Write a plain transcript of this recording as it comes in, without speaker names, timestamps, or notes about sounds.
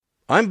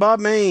I'm Bob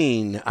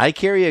Main. I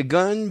carry a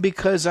gun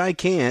because I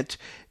can't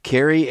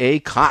carry a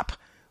cop.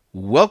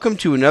 Welcome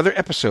to another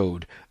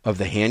episode of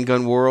the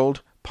Handgun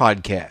World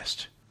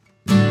Podcast.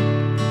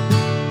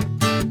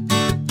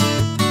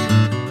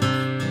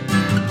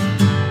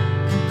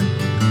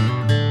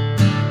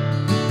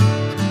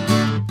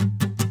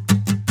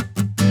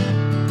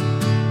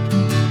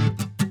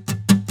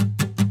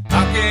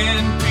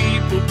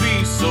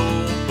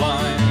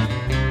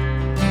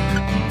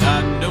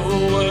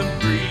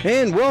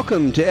 And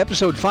welcome to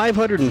episode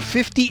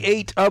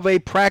 558 of A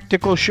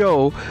Practical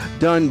Show,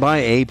 done by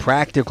a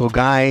practical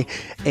guy,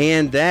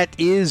 and that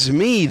is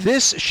me.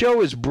 This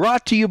show is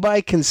brought to you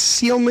by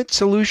Concealment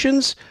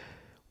Solutions,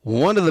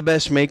 one of the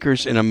best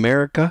makers in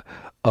America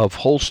of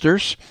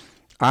holsters.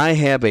 I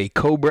have a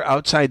Cobra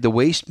outside the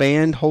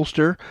waistband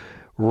holster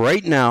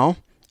right now,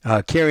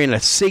 carrying a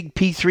SIG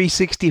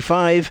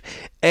P365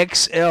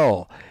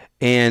 XL.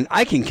 And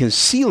I can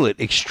conceal it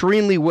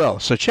extremely well.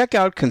 So check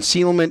out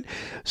Concealment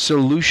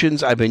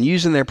Solutions. I've been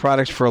using their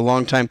products for a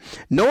long time.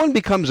 No one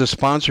becomes a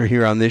sponsor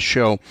here on this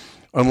show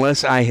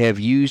unless I have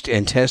used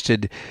and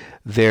tested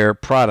their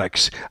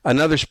products.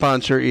 Another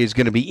sponsor is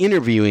going to be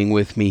interviewing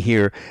with me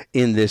here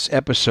in this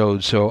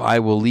episode, so I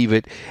will leave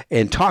it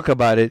and talk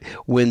about it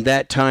when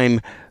that time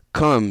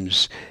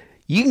comes.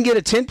 You can get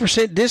a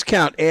 10%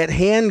 discount at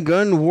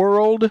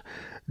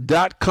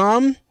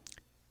handgunworld.com.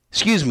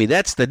 Excuse me,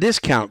 that's the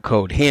discount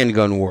code,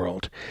 Handgun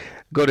World.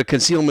 Go to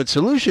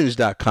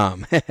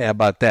concealmentsolutions.com. How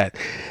about that?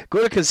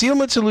 Go to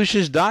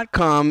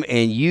concealmentsolutions.com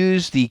and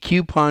use the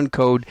coupon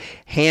code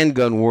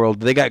Handgun World.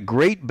 They got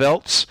great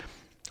belts.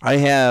 I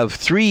have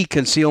 3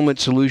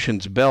 Concealment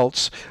Solutions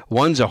belts.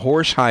 One's a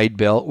horsehide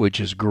belt, which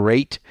is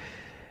great,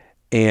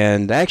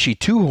 and actually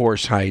 2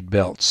 horsehide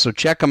belts. So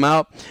check them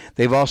out.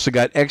 They've also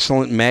got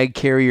excellent mag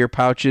carrier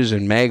pouches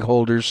and mag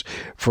holders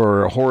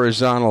for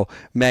horizontal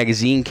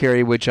magazine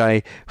carry, which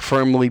I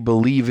firmly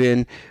believe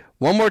in.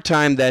 One more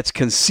time, that's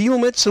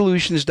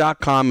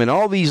concealmentsolutions.com, and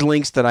all these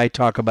links that I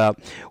talk about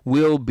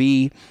will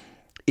be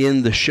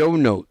in the show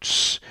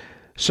notes.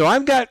 So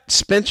I've got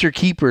Spencer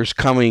Keepers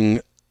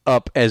coming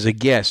up as a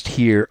guest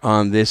here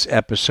on this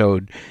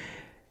episode,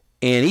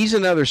 and he's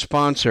another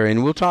sponsor,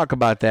 and we'll talk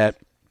about that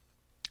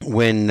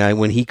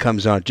when he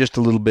comes on just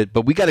a little bit.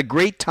 But we got a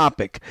great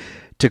topic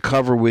to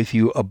cover with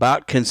you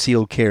about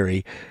concealed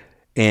carry,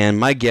 and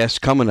my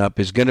guest coming up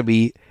is going to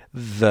be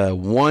the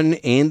one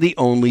and the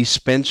only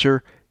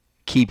Spencer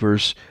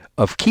Keepers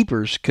of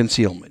Keepers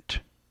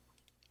Concealment.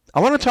 I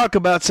want to talk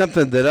about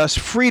something that us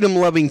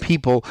freedom-loving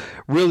people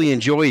really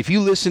enjoy. If you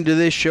listen to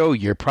this show,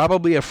 you're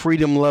probably a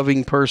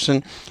freedom-loving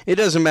person. It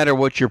doesn't matter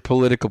what your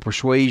political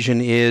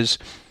persuasion is.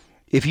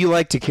 If you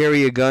like to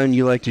carry a gun,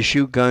 you like to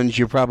shoot guns,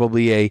 you're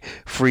probably a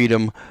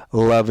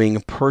freedom-loving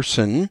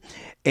person.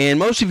 And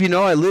most of you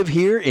know I live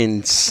here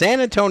in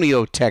San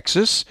Antonio,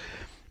 Texas.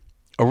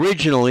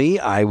 Originally,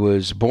 I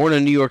was born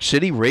in New York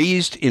City,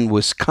 raised in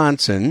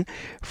Wisconsin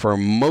for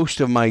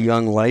most of my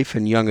young life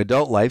and young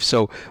adult life.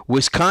 So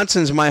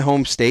Wisconsin's my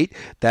home state.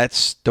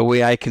 That's the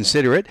way I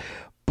consider it.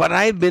 But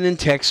I've been in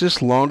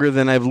Texas longer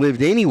than I've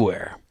lived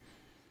anywhere.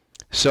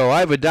 So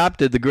I've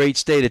adopted the great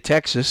state of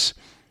Texas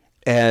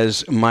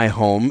as my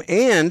home,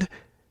 and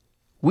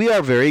we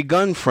are very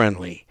gun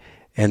friendly.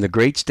 And the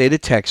great state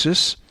of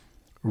Texas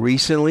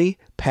recently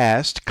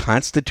passed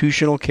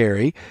constitutional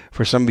carry.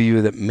 For some of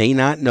you that may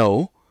not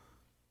know,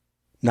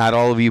 not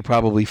all of you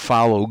probably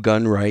follow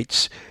gun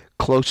rights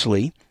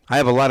closely. I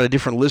have a lot of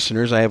different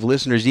listeners. I have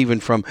listeners even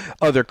from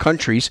other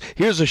countries.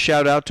 Here's a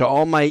shout out to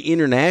all my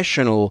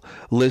international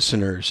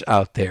listeners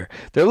out there.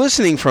 They're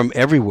listening from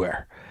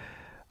everywhere.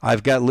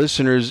 I've got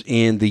listeners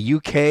in the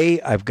UK.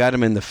 I've got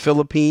them in the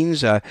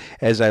Philippines.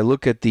 As I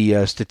look at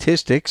the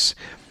statistics,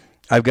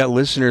 I've got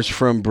listeners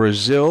from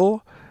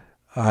Brazil.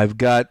 I've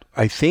got,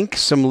 I think,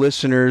 some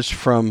listeners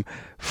from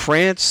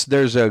France.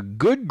 There's a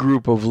good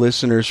group of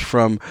listeners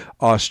from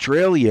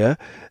Australia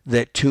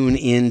that tune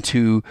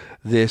into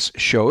this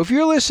show. If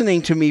you're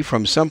listening to me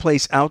from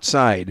someplace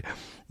outside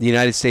the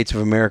United States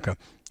of America,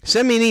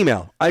 send me an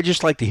email. I'd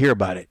just like to hear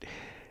about it.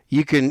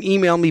 You can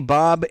email me,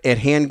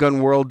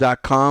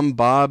 bob@handgunworld.com,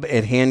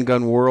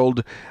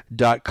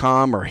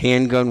 bob@handgunworld.com, or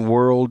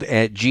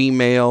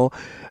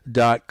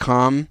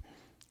handgunworld@gmail.com.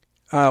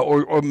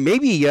 Or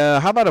maybe,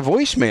 how about a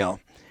voicemail?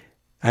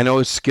 I know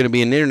it's going to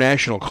be an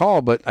international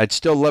call, but I'd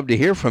still love to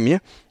hear from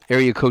you.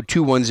 Area code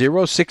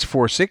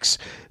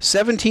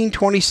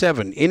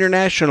 210-646-1727.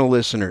 International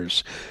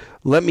listeners,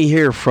 let me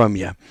hear from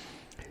you.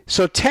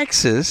 So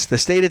Texas, the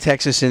state of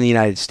Texas in the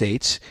United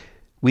States,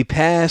 we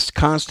passed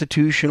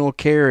constitutional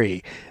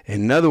carry.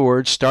 In other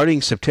words,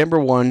 starting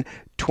September 1,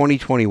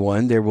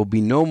 2021, there will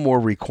be no more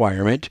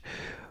requirement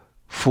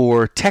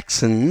for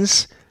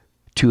Texans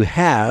to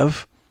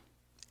have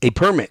a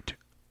permit,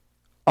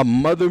 a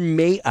mother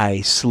may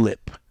I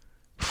slip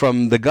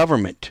from the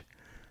government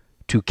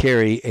to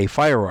carry a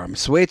firearm.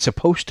 It's the way it's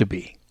supposed to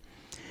be.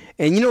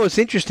 And you know what's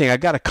interesting? I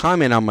got a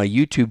comment on my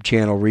YouTube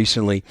channel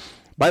recently.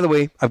 By the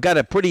way, I've got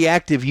a pretty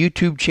active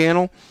YouTube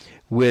channel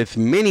with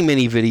many,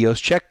 many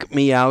videos. Check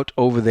me out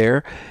over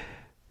there.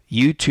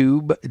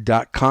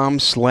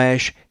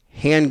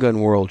 youtube.com/Handgun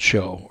World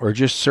Show, or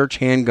just search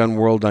Handgun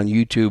World on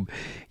YouTube.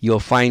 You'll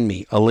find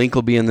me. A link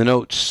will be in the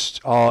notes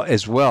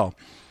as well.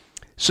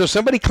 So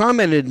somebody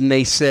commented and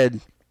they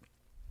said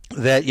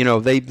that,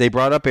 they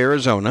brought up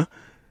Arizona.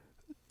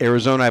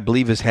 Arizona, I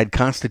believe, has had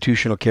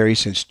constitutional carry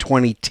since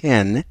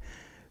 2010.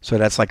 So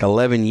that's like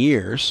 11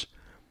 years.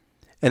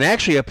 And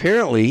actually,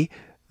 apparently,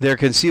 their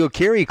concealed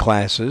carry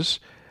classes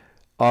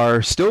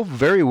are still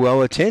very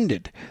well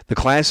attended. The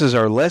classes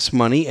are less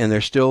money and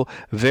they're still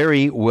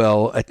very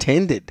well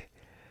attended.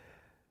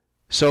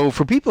 So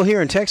for people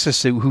here in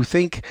Texas who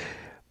think,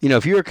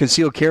 if you're a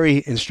concealed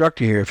carry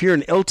instructor here, if you're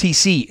an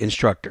LTC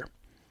instructor,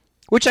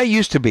 which I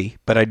used to be,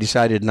 but I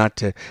decided not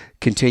to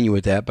continue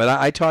with that. But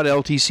I taught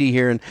LTC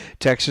here in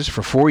Texas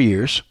for 4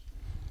 years.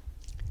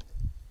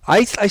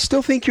 I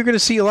still think you're going to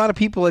see a lot of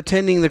people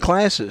attending the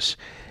classes.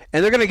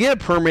 And they're going to get a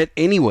permit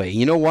anyway.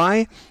 You know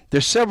why?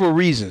 There's several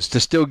reasons to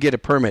still get a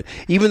permit.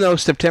 Even though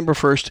September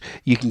 1st,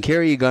 you can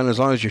carry a gun as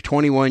long as you're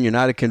 21, you're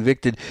not a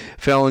convicted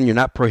felon, you're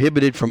not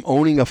prohibited from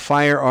owning a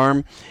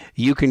firearm,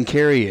 you can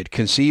carry it,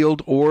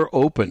 concealed or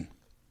open,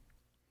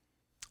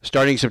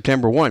 starting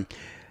September 1.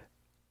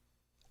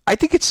 I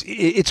think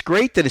it's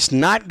great that it's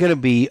not going to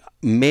be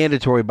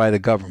mandatory by the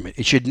government.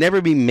 It should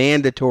never be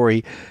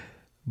mandatory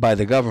by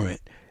the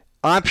government.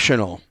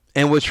 Optional.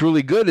 And what's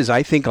really good is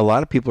I think a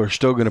lot of people are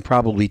still going to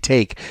probably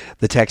take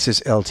the Texas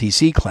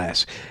LTC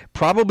class.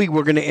 Probably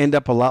we're going to end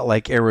up a lot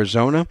like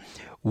Arizona,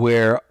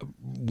 where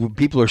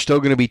people are still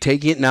going to be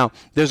taking it. Now,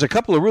 there's a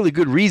couple of really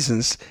good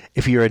reasons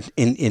if you're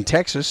in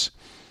Texas.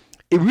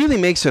 It really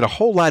makes it a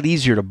whole lot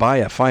easier to buy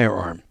a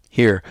firearm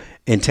here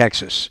in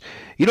Texas.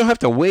 You don't have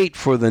to wait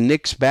for the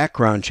NICS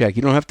background check.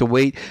 You don't have to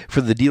wait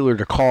for the dealer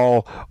to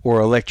call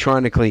or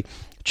electronically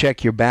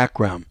check your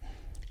background,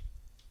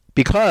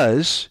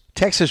 because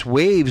Texas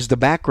waives the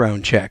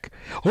background check.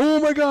 Oh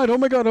my God, oh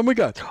my God, oh my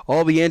God.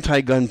 All the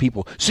anti-gun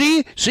people.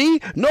 See,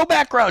 no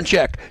background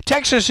check.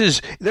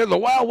 They're the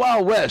wild,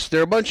 wild west.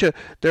 They're a bunch of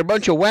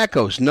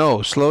wackos.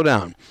 No, slow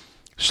down.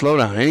 Slow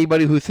down.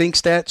 Anybody who thinks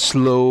that,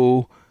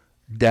 slow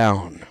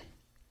down.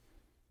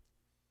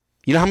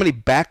 You know how many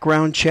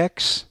background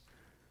checks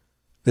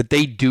that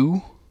they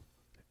do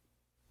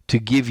to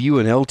give you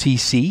an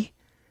LTC?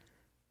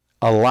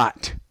 A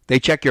lot. They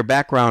check your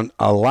background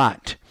a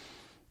lot.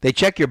 They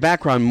check your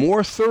background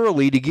more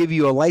thoroughly to give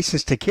you a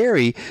license to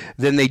carry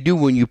than they do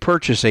when you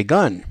purchase a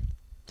gun.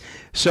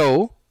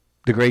 So,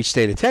 the great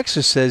state of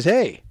Texas says,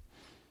 hey,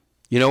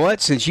 you know what?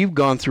 Since you've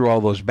gone through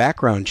all those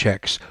background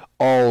checks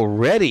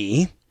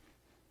already,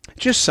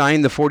 just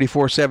sign the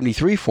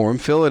 4473 form,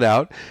 fill it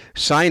out,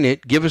 sign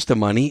it, give us the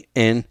money,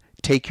 and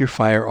take your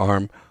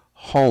firearm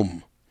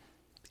home.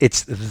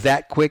 It's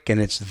that quick and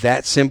it's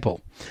that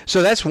simple.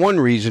 So that's one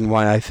reason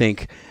why I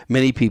think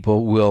many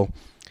people will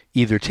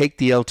either take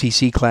the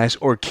LTC class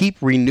or keep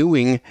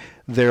renewing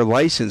their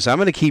license. I'm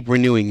going to keep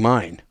renewing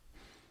mine.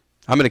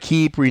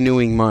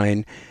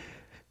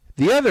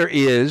 The other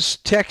is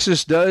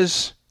Texas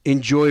does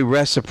enjoy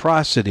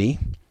reciprocity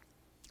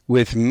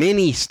with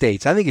many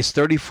states. I think it's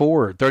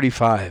 34 or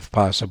 35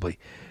 possibly.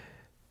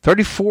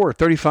 34,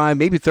 35,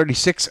 maybe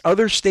 36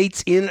 other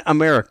states in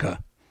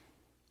America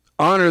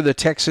honor the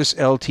Texas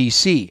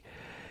LTC.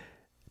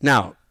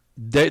 Now,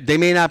 they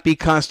may not be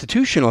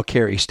constitutional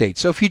carry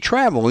states. So if you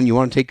travel and you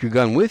want to take your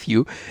gun with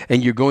you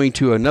and you're going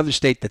to another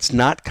state that's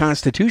not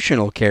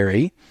constitutional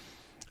carry,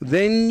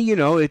 then, you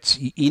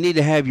need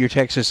to have your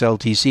Texas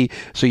LTC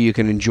so you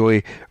can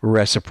enjoy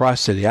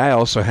reciprocity. I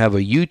also have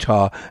a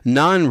Utah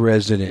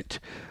non-resident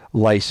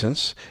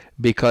license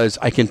because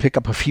I can pick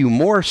up a few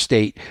more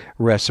state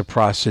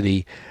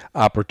reciprocity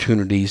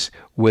opportunities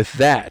with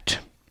that.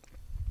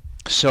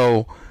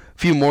 So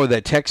few more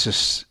that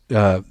Texas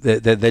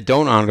that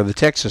don't honor the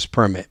Texas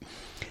permit.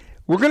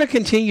 We're going to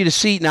continue to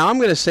see. Now, I'm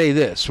going to say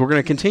this: we're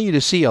going to continue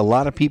to see a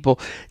lot of people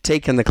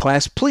taking the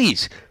class.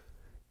 Please,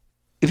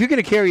 if you're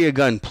going to carry a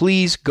gun,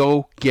 please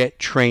go get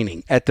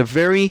training. At the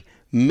very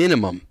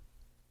minimum,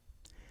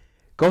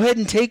 go ahead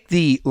and take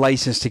the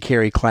license to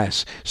carry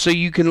class so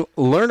you can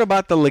learn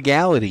about the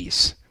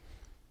legalities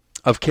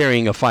of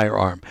carrying a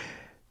firearm.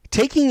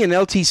 Taking an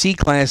LTC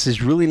class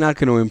is really not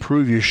going to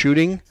improve your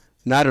shooting.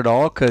 Not at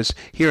all, because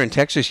here in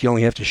Texas, you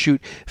only have to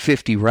shoot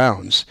 50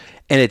 rounds,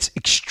 and it's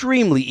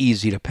extremely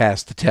easy to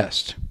pass the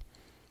test.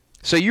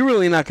 So you're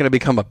really not going to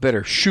become a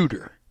better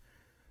shooter,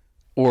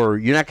 or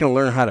you're not going to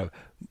learn how to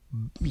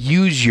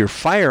use your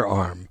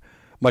firearm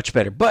much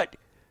better. But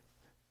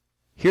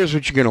here's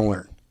what you're going to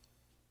learn.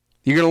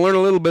 You're going to learn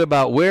a little bit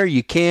about where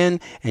you can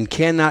and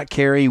cannot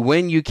carry,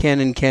 when you can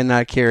and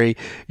cannot carry.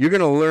 You're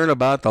going to learn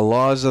about the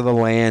laws of the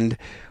land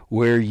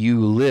where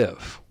you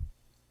live.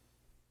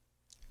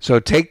 So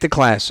take the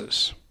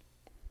classes.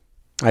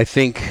 I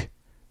think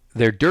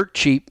they're dirt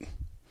cheap.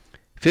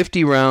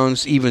 50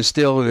 rounds, even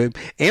still.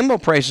 Ammo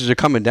prices are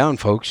coming down,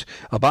 folks.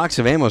 A box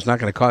of ammo is not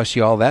going to cost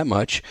you all that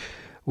much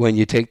when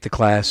you take the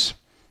class.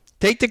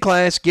 Take the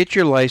class, get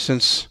your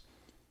license,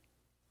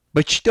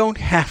 but you don't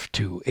have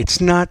to. It's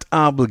not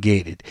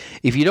obligated.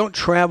 If you don't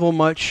travel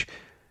much,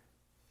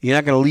 you're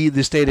not going to leave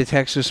the state of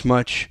Texas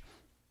much,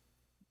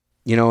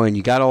 and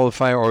you got all the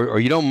fire, or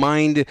you don't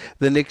mind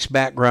the NICS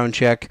background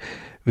check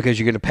because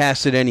you're going to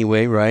pass it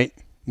anyway, right?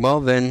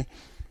 Well, then,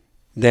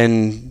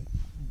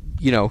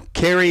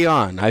 carry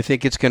on. I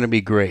think it's going to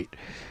be great.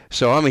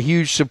 So I'm a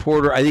huge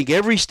supporter. I think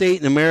every state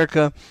in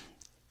America,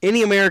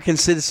 any American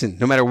citizen,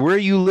 no matter where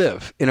you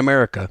live in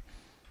America,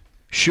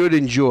 should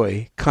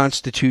enjoy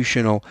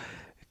constitutional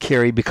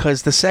carry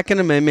because the Second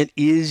Amendment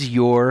is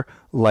your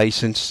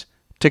license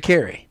to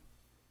carry.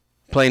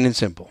 Plain and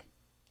simple.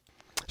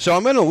 So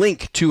I'm going to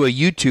link to a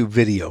YouTube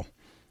video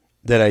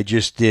that I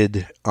just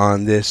did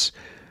on this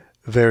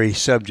very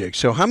subject.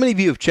 So how many of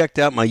you have checked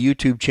out my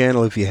YouTube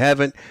channel? If you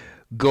haven't,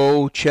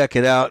 go check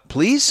it out,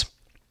 please.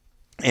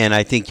 And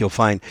I think you'll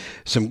find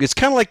it's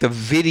kind of like the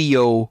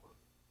video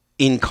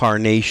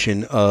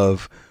incarnation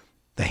of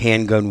the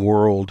Handgun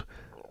World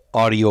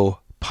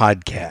audio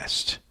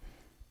podcast.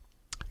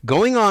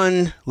 Going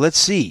on, let's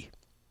see,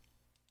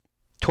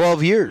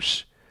 12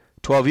 years.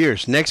 12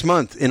 years. Next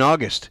month in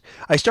August.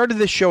 I started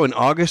this show in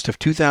August of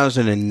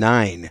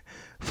 2009,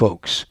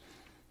 folks.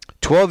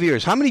 12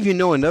 years. How many of you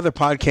know another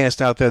podcast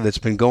out there that's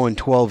been going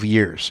 12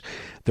 years?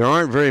 There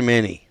aren't very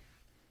many.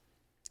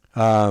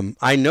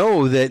 I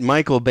know that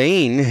Michael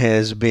Bain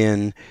has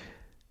been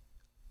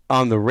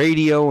on the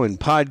radio and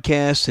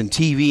podcasts and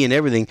TV and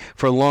everything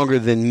for longer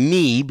than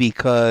me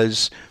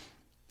because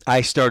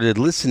I started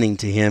listening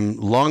to him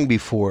long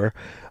before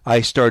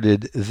I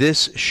started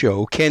this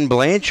show. Ken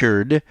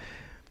Blanchard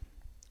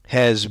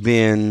has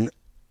been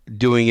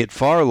doing it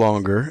far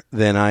longer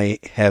than I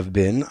have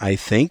been, I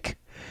think.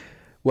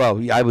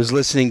 Well, I was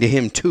listening to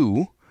him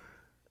too.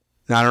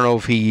 I don't know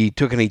if he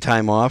took any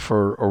time off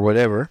or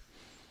whatever.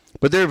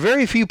 But there are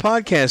very few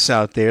podcasts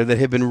out there that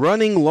have been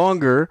running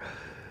longer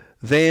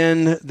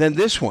than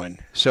this one.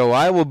 So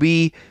I will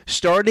be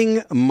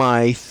starting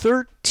my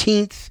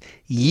 13th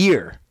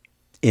year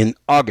in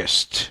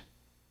August.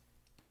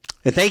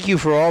 And thank you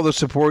for all the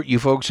support you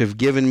folks have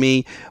given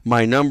me.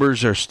 My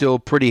numbers are still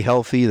pretty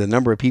healthy. The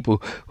number of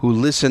people who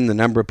listen, the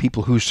number of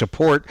people who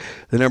support,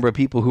 the number of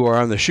people who are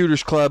on the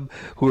Shooters Club,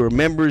 who are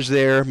members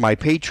there, my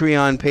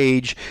Patreon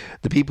page,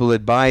 the people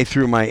that buy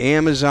through my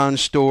Amazon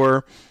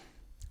store.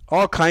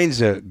 All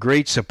kinds of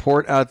great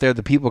support out there.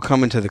 The people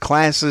coming to the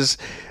classes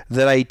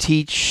that I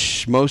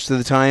teach most of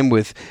the time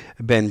with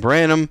Ben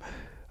Branham.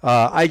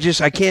 I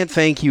can't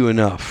thank you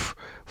enough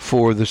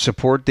for the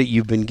support that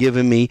you've been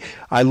giving me.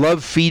 I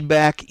love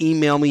feedback.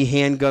 Email me,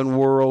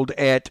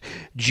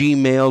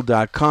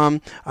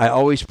 handgunworld@gmail.com. I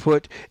always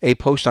put a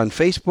post on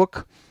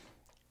Facebook.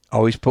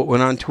 Always put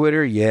one on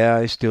Twitter. Yeah,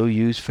 I still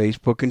use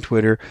Facebook and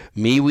Twitter.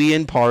 MeWe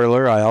and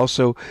Parler. I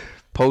also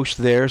post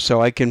there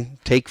so I can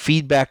take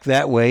feedback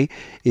that way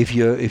if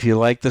you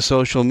like the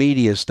social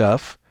media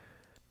stuff.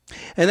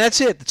 And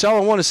that's it. That's all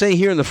I want to say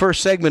here in the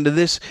first segment of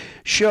this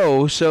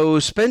show. So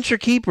Spencer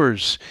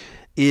Keepers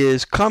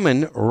is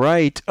coming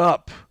right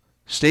up.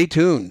 Stay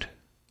tuned.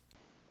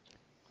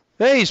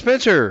 Hey,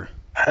 Spencer.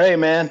 Hey,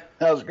 man.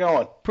 How's it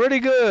going? Pretty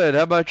good.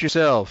 How about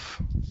yourself?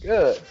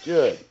 Good.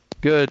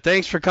 Good.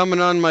 Thanks for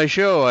coming on my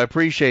show. I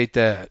appreciate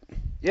that.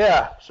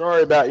 Yeah.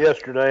 Sorry about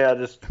yesterday.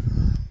 This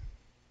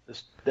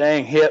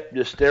dang hip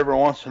just every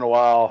once in a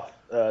while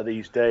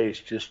these days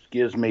just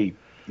gives me,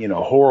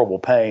 horrible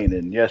pain,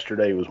 and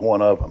yesterday was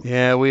one of them.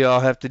 Yeah, we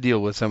all have to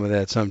deal with some of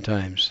that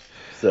sometimes.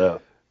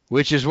 So,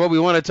 which is what we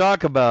want to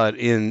talk about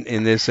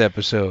in this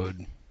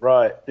episode.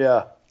 Right,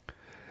 yeah.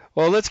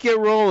 Well, let's get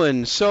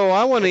rolling. So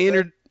I want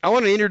to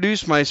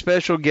introduce my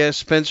special guest,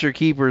 Spencer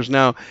Keepers.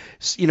 Now,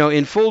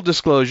 in full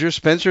disclosure,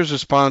 Spencer's a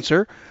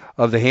sponsor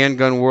of the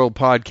Handgun World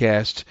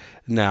podcast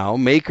now,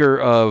 maker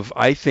of,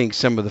 I think,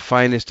 some of the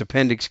finest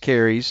appendix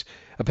carry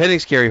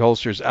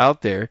holsters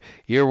out there.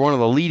 You're one of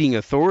the leading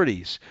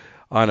authorities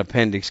on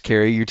appendix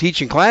carry. You're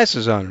teaching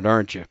classes on it,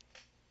 aren't you?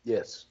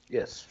 Yes,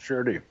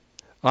 sure do.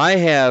 I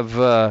have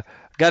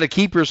got a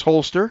Keepers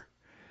holster,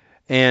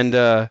 and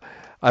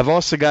I've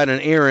also got an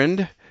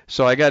Errand.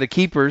 So I got a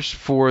Keepers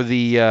for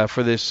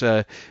this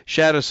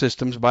Shadow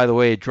Systems. By the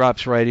way, it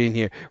drops right in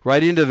here,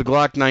 right into the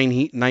Glock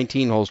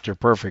 19 holster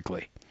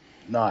perfectly.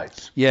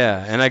 Nice.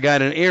 Yeah, and I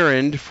got an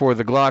Errand for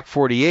the Glock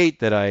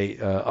 48 that I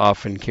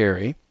often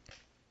carry,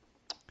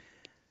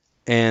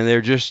 and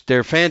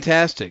they're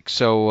fantastic.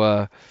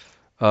 So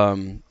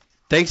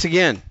thanks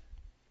again.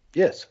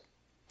 Yes.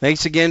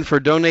 Thanks again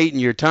for donating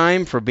your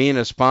time, for being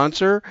a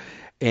sponsor,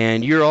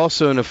 and you're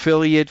also an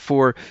affiliate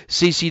for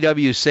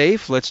CCW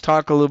Safe. Let's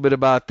talk a little bit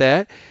about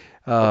that.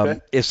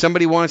 Okay. If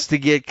somebody wants to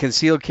get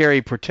concealed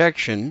carry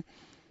protection,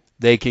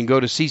 they can go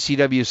to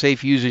CCW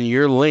Safe using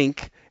your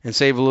link and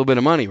save a little bit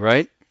of money,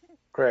 right?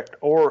 Correct.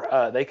 Or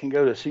they can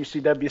go to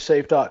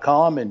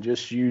ccwsafe.com and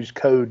just use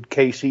code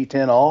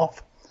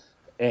KC10OFF,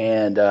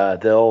 and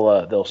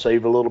they'll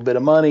save a little bit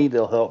of money.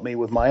 They'll help me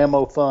with my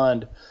ammo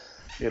fund.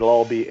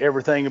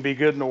 Everything will be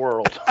good in the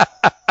world.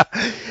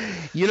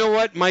 You know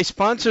what? My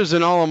sponsors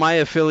and all of my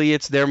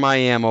affiliates, they're my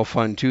ammo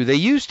fund too. They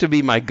used to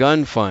be my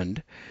gun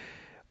fund,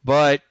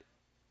 but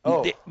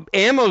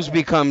ammo's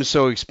become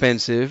so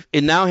expensive,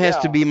 it now has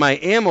to be my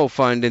ammo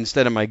fund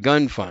instead of my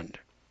gun fund.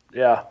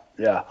 Yeah,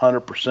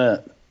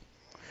 100%.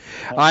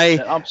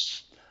 I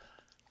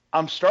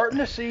I'm starting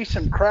to see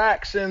some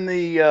cracks in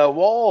the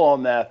wall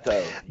on that,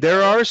 though.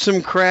 There are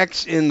some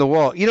cracks in the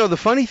wall. The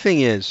funny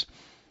thing is,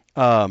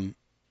 about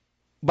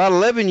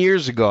 11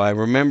 years ago, I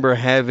remember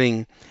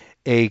having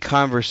a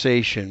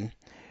conversation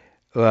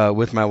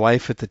with my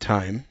wife at the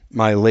time,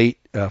 my late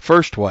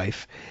first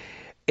wife,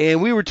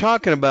 and we were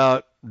talking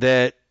about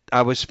that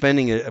I was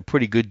spending a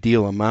pretty good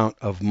deal amount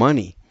of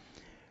money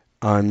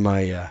on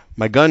my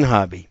gun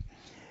hobby.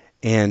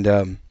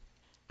 And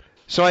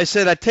so I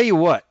said, I tell you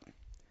what,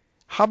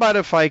 how about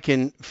if I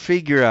can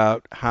figure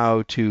out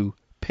how to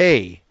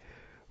pay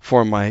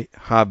for my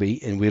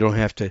hobby and we don't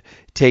have to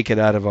take it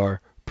out of our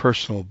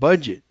personal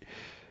budget?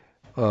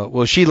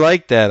 Well, she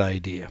liked that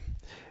idea.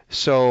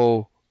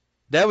 So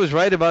that was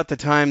right about the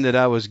time that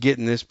I was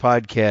getting this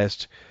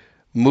podcast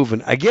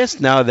moving. I guess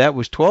now that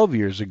was 12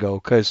 years ago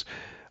because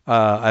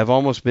I've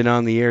almost been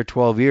on the air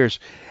 12 years.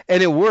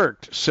 And it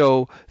worked.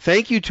 So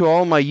thank you to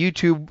all my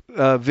YouTube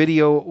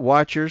video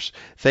watchers.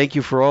 Thank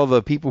you for all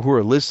the people who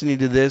are listening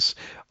to this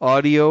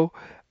audio.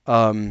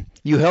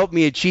 You helped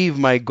me achieve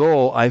my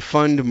goal. I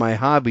fund my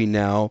hobby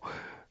now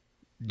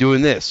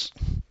doing this.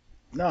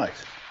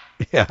 Nice.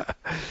 Yeah.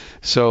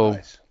 So,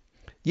 Nice.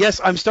 yes,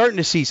 I'm starting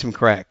to see some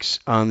cracks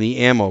on the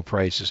ammo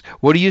prices.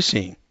 What are you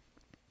seeing?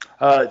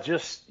 I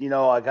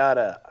got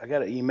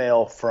an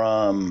email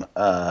from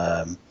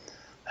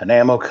an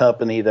ammo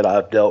company that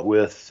I've dealt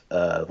with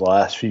the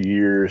last few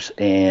years,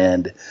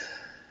 and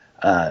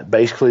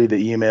basically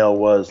the email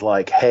was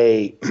like,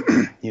 hey,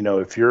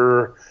 if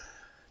you're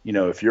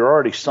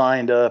already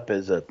signed up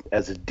as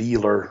a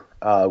dealer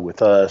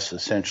with us,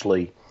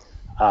 essentially,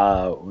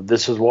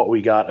 this is what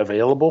we got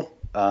available.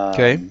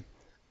 Okay.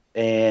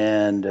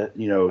 And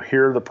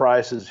here are the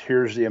prices,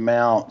 here's the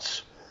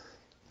amounts.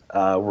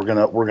 We're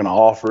gonna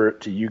offer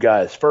it to you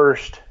guys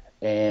first,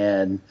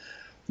 and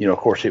of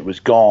course it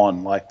was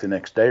gone like the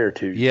next day or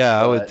two.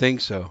 Yeah, I would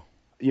think so.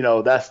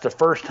 That's the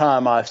first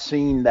time I've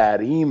seen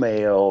that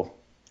email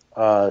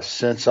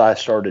since I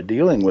started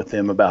dealing with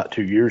them about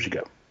 2 years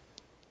ago.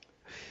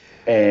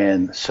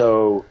 And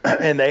so,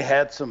 and they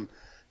had some,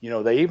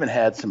 they even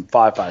had some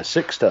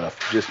 5.56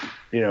 stuff. Just,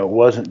 it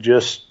wasn't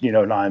just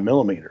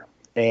 9mm.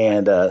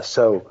 And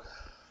so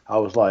I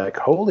was like,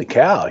 holy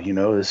cow,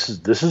 this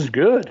is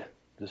good.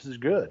 This is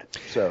good.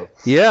 So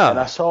yeah. And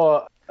I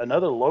saw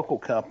another local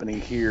company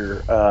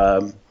here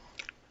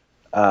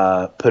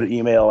put an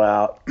email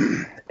out,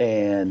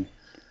 and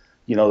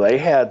they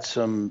had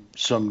some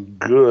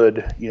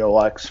good,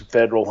 like some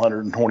Federal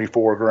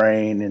 124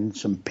 grain and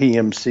some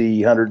PMC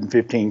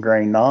 115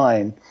 grain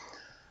 9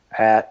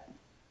 at,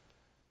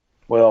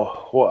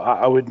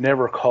 I would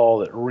never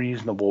call it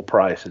reasonable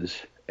prices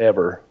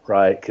ever,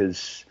 right?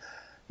 Because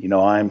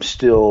I'm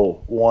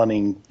still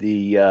wanting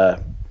the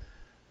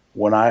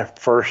when I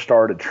first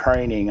started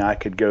training, I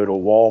could go to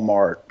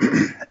Walmart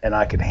and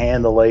I could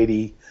hand the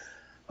lady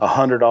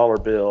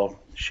 $100 bill.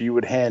 She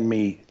would hand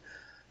me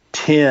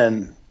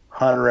 10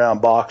 100-round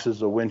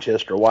boxes of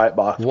Winchester white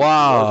box.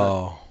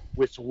 Wow.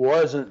 Which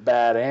wasn't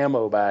bad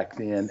ammo back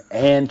then,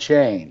 and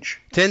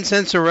change. 10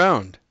 cents a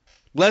round.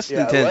 Less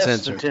than 10 cents.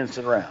 Less than 10 cents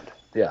a round.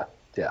 Yeah,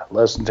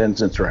 less than 10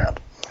 cents a round.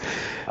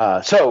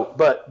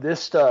 But this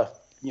stuff,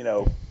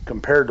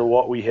 compared to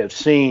what we have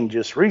seen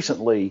just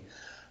recently,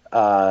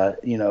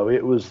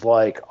 it was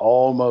like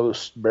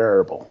almost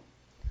bearable.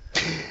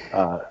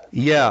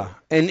 Yeah,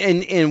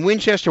 and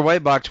Winchester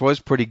White Box was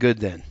pretty good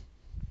then.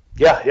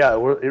 Yeah,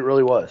 it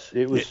really was.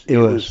 It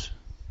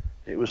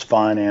was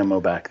fine ammo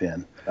back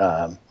then.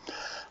 I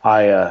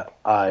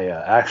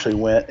actually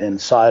went and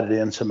sighted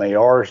in some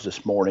ARs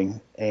this morning,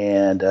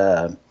 and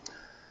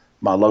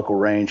my local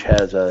range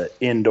has a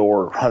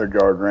indoor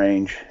 100-yard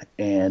range,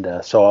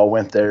 and so I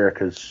went there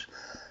because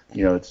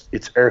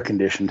it's air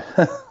conditioned.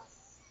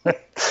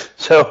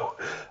 So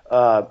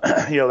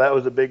that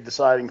was a big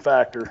deciding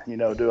factor.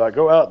 Do I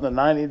go out in the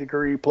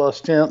 90-degree plus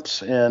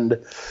temps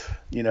and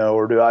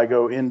or do I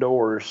go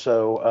indoors?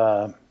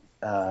 So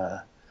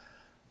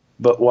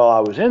but while I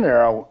was in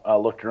there, I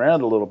looked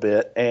around a little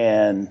bit,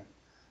 and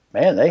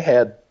man, they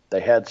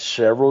had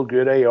several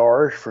good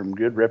ARs from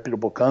good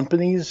reputable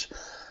companies.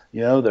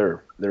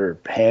 Their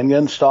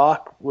handgun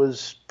stock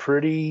was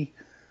pretty.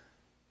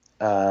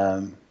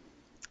 I'm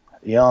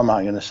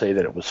not going to say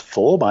that it was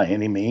full by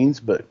any means,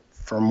 but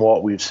from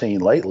what we've seen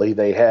lately,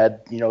 they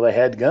had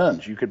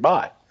guns you could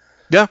buy.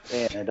 Yeah.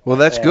 Well,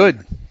 that's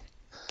good.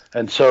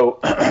 And so,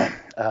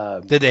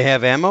 did they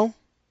have ammo?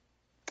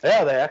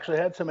 Yeah, they actually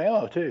had some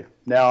ammo too.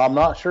 Now, I'm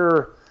not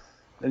sure,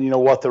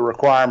 what the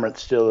requirement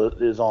still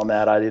is on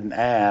that. I didn't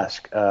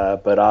ask,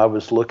 but I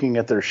was looking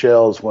at their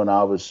shelves when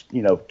I was,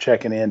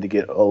 checking in to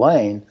get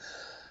Elaine,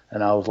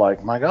 and I was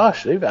like, my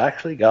gosh, they've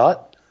actually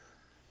got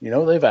a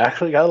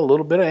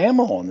little bit of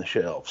ammo on the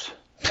shelves.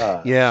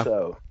 Yeah.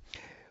 So,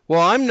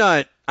 well, I'm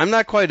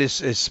not quite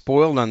as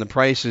spoiled on the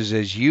prices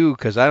as you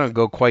because I don't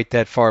go quite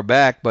that far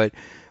back. But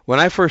when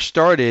I first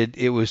started,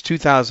 it was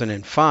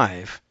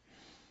 2005.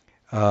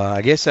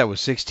 I guess that was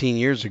 16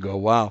 years ago.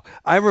 Wow.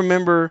 I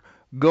remember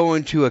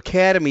going to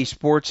Academy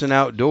Sports and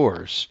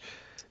Outdoors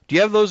Do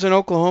you have those in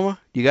Oklahoma?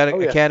 You got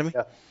an Academy?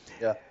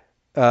 Yeah.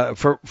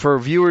 For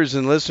viewers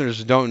and listeners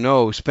who don't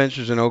know,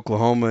 Spencer's in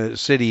Oklahoma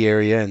City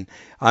area, and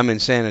I'm in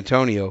San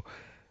Antonio.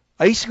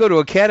 I used to go to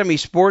Academy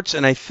Sports,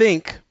 and I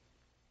think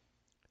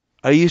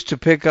I used to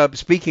pick up,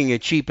 speaking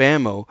of cheap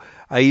ammo,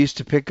 I used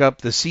to pick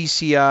up the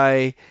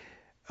CCI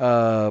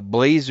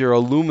Blazer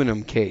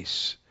aluminum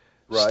case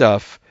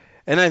stuff,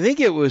 and I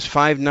think it was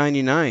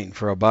 $5.99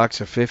 for a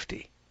box of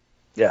 50.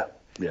 Yeah,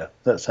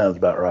 that sounds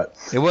about right.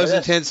 It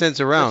wasn't 10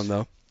 cents a round,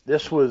 though.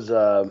 This was,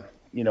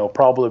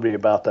 probably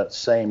about that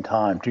same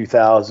time,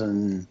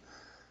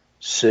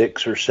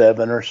 2006 or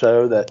 7 or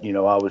so, that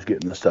I was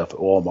getting the stuff at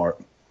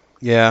Walmart.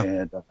 Yeah,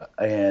 and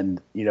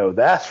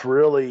that's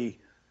really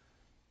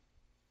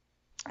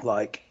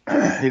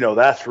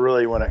that's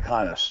really when it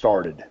kind of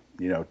started.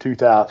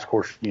 2000, of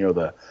course,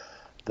 the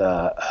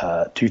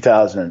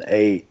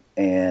 2008,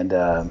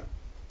 and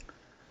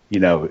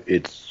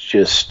it's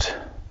just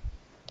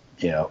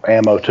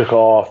ammo took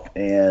off,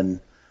 and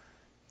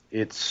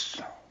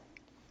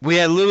we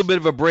had a little bit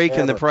of a break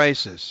in the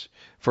prices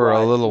for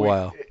a little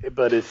while,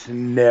 but it's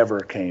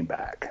never came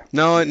back.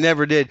 No, it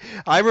never did.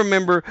 I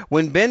remember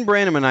when Ben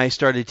Branham and I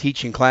started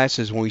teaching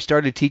classes, when we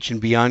started teaching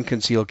Beyond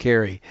Concealed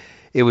Carry,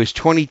 it was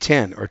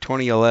 2010 or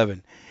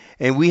 2011.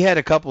 And we had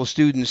a couple of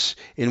students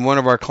in one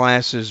of our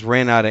classes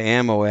ran out of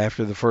ammo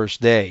after the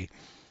first day.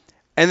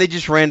 And they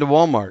just ran to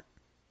Walmart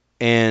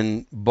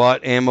and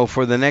bought ammo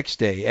for the next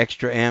day,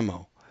 extra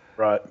ammo.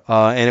 Right.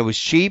 And it was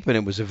cheap, and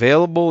it was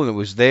available, and it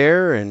was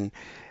there, and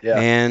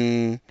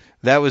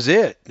that was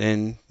it.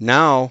 And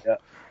now,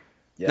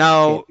 you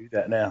can't do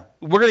that now.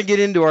 We're going to get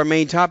into our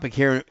main topic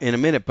here in a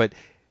minute, but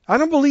I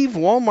don't believe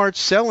Walmart's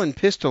selling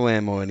pistol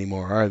ammo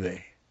anymore, are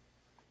they?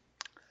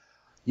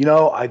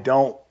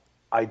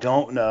 I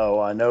don't know.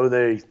 I know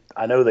they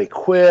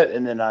quit,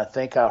 and then I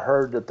think I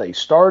heard that they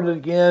started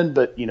again,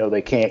 but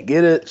they can't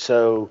get it.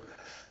 So,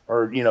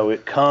 or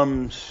it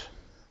comes.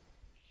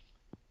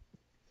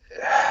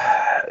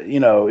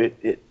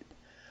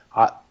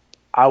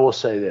 I will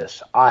say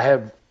this. I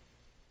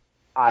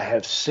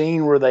have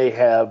seen where they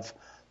have,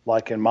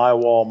 like in my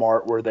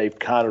Walmart, where they've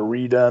kind of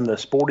redone the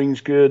sporting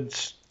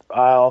goods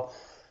aisle.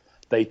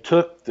 They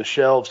took the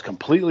shelves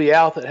completely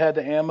out that had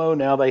the ammo.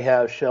 Now they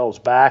have shelves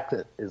back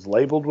that is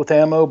labeled with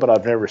ammo, but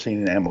I've never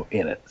seen an ammo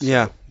in it.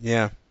 So.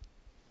 Yeah.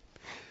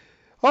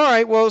 All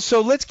right, well,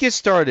 so let's get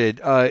started.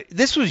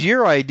 This was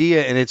your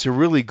idea, and it's a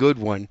really good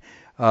one.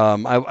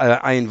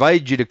 I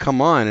invited you to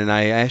come on, and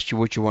I asked you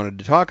what you wanted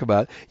to talk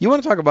about. You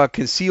want to talk about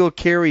concealed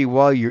carry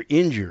while you're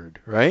injured,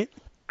 right?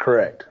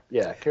 Correct.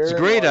 Yeah. It's a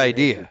great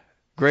idea.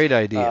 Great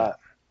idea.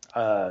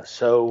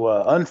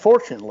 So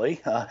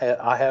unfortunately,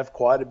 I have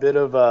quite a bit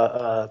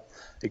of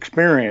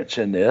experience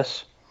in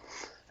this,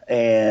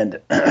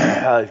 and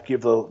I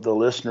give the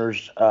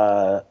listeners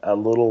a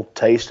little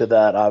taste of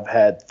that. I've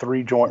had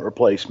 3 joint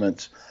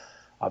replacements.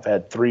 I've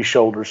had 3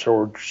 shoulder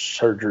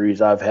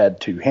surgeries. I've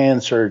had 2 hand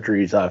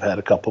surgeries. I've had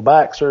a couple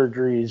back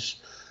surgeries,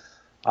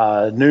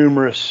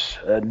 numerous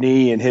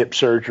knee and hip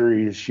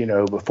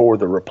surgeries, before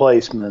the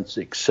replacements,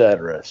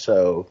 etc.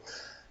 So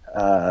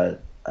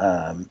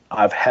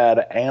I've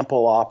had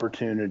ample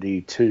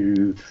opportunity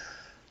to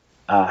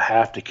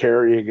have to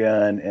carry a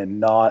gun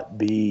and not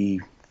be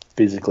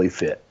physically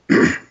fit,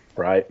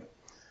 right?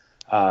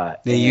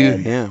 And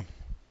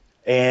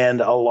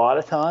a lot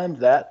of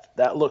times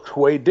that looks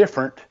way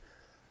different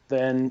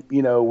than,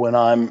 when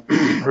I'm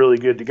really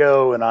good to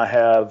go and I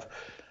have,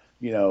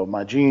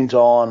 my jeans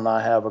on and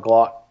I have a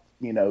Glock,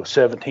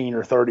 17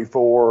 or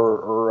 34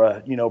 or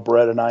a,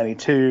 Beretta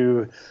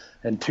 92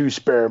 and 2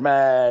 spare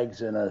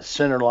mags and a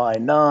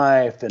centerline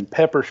knife and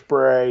pepper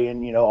spray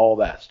and, all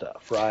that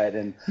stuff. Right.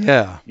 And,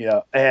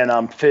 and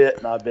I'm fit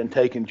and I've been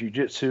taking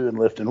jujitsu and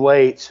lifting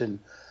weights and,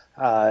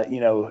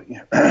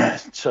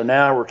 so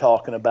now we're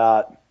talking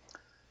about,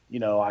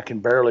 I can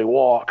barely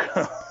walk.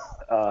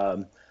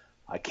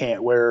 I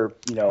can't wear,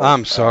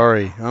 I'm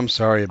sorry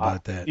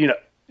about that.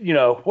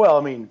 Well,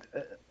 I mean,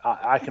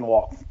 I can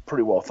walk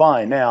pretty well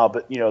fine now,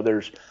 but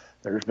there's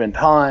been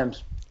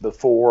times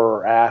before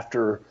or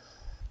after,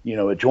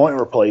 a joint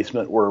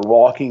replacement where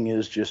walking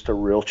is just a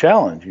real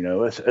challenge,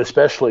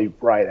 especially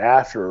right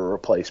after a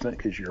replacement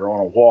because you're on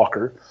a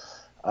walker,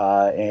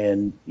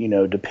 and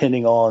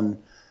depending on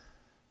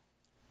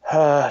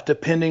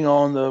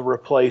the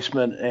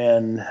replacement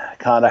and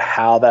kind of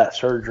how that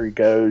surgery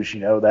goes,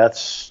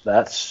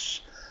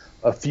 that's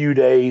a few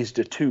days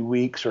to 2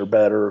 weeks or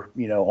better,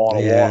 on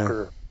a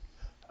walker.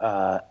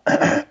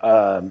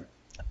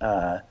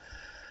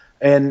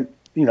 And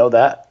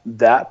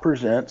that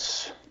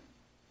presents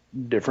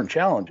different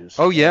challenges.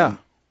 Oh yeah.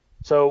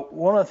 So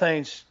one of the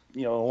things,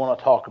 I want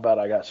to talk about,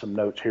 I got some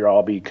notes here.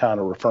 I'll be kind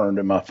of referring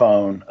to my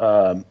phone.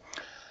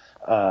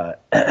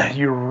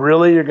 You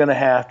really are going to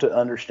have to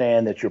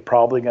understand that you're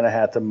probably going to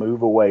have to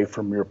move away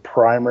from your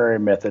primary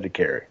method of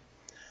carry,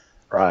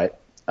 right?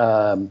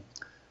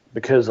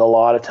 Because a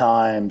lot of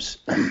times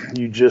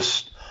you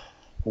just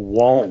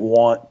won't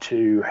want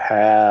to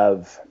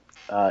have,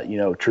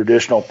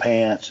 traditional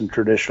pants and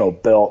traditional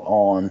belt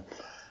on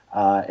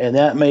And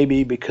that may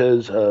be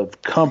because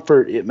of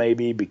comfort. It may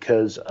be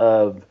because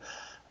of,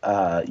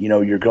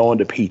 you're going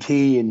to PT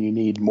and you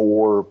need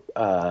more,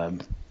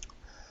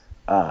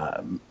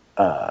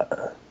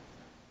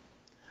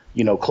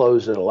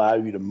 clothes that allow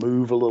you to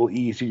move a little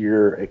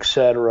easier,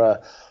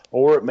 etc.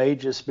 Or it may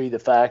just be the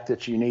fact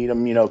that you need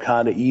them,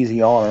 kind of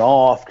easy on and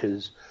off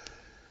because,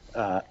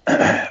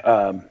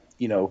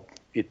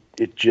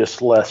 it's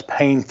just less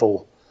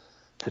painful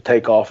to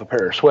take off a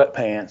pair of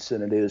sweatpants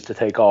than it is to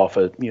take off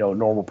a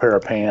normal pair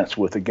of pants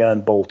with a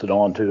gun bolted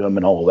onto them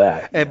and all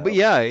that. But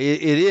yeah,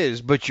 it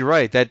is. But you're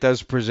right. That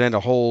does present a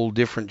whole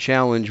different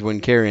challenge when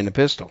carrying a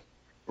pistol.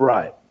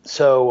 Right.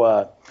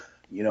 So,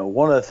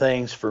 one of the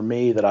things for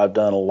me that I've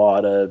done a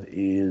lot of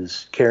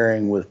is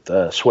carrying with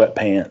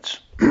sweatpants.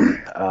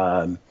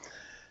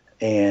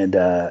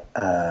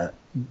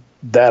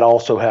 That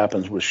also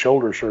happens with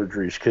shoulder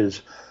surgeries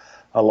because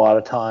a lot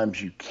of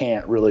times you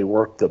can't really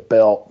work the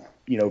belt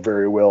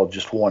very well,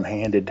 just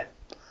one-handed,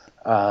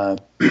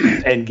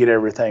 and get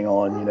everything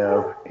on,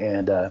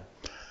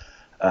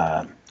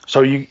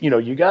 so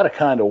you got to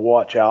kind of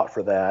watch out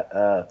for that.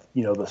 The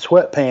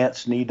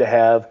sweatpants need to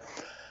have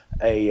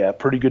a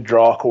pretty good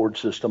draw cord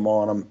system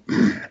on them,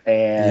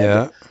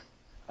 and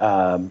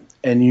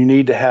you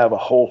need to have a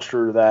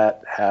holster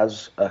that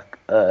has a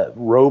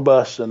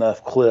robust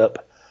enough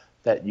clip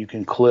that you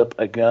can clip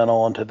a gun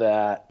onto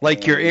that.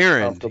 Like your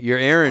Aaron. Your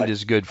Aaron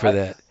is good for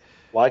that.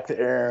 Like the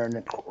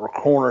Aaron or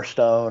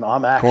Cornerstone.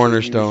 I'm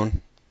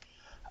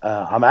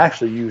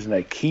actually using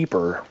a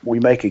keeper. We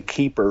make a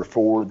keeper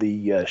for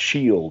the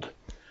Shield.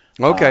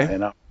 Okay.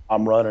 And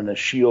I'm running a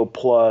Shield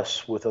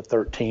Plus with a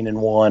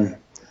 13-in-1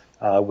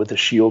 with a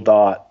Shield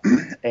dot,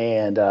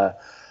 and I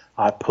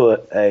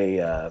put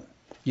a.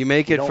 You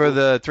make it for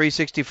the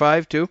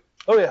 365 too?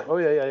 Oh yeah.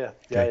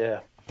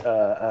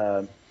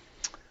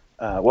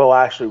 Well,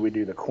 actually, we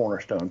do the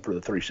Cornerstone for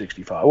the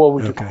 365. Well,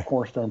 we do the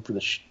Cornerstone for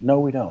the. No,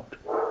 we don't.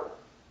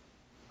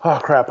 Oh,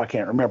 crap, I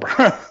can't remember.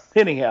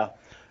 Anyhow.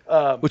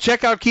 Well,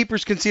 check out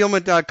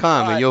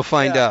keepersconcealment.com and you'll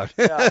find out.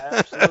 Yeah,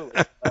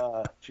 absolutely.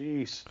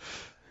 Jeez.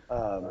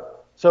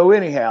 So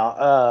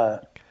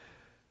anyhow,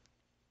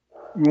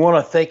 you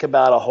want to think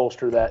about a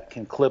holster that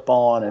can clip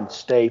on and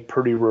stay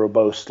pretty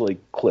robustly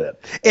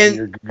clipped. And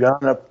you're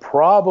going to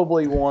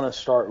probably want to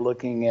start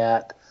looking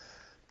at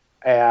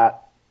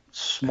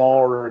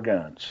smaller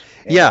guns.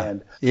 Yeah.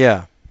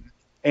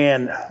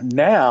 And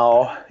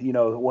now,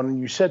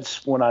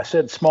 when I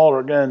said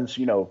smaller guns,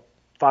 5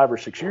 or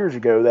 6 years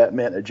ago, that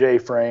meant a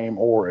J-frame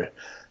or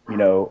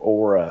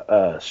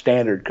a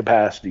standard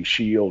capacity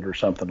Shield or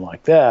something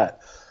like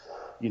that.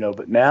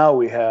 But now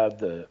we have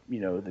the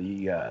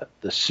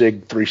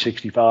SIG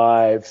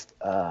 365,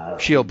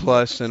 Shield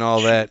Plus and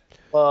all that.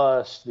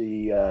 Plus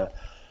the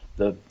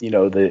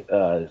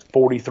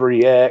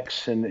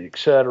 43X and et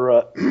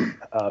cetera,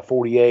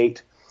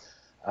 48.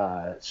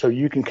 So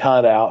you can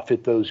kind of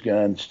outfit those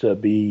guns to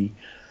be,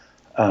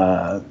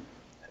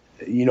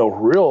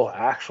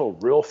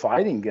 real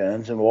fighting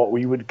guns and what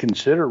we would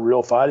consider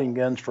real fighting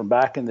guns from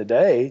back in the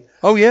day.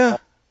 Oh, yeah.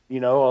 A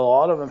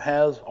lot of them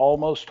has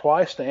almost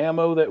twice the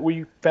ammo that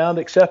we found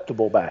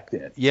acceptable back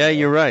then. Yeah,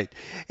 you're right.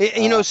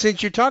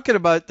 Since you're talking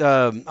about,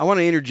 I want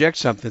to interject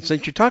something.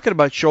 Since you're talking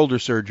about shoulder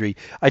surgery,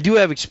 I do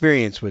have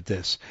experience with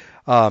this.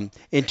 In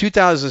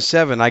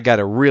 2007, I got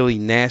a really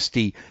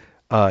nasty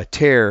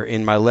tear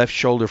in my left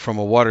shoulder from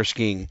a water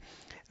skiing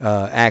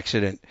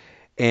accident,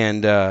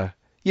 and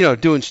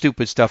doing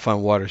stupid stuff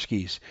on water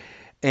skis,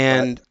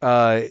 and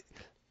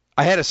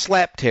I had a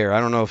slap tear.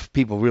 I don't know if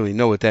people really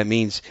know what that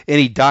means.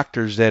 Any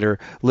doctors that are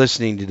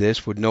listening to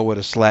this would know what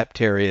a slap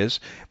tear is.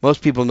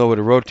 Most people know what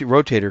a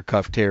rotator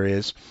cuff tear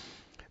is.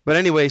 But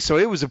anyway, so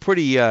it was a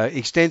pretty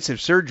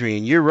extensive surgery,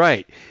 and you're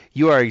right.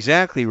 You are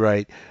exactly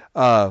right.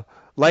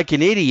 Like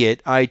an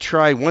idiot,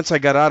 once I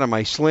got out of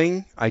my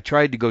sling, I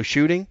tried to go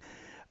shooting,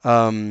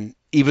 even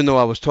though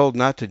I was told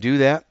not to do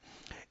that.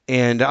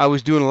 And I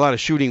was doing a lot of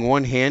shooting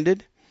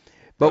one-handed.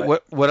 But Right.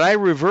 what I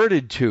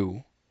reverted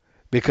to,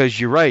 because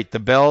you're right, the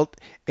belt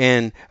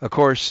and, of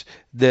course,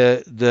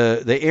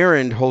 the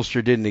Aaron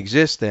holster didn't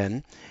exist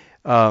then.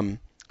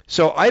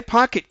 So I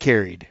pocket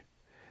carried.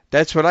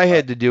 That's what I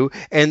had to do.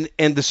 And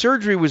the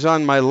surgery was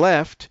on my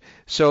left,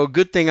 so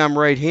good thing I'm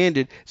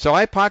right-handed. So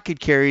I pocket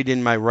carried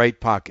in my right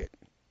pocket.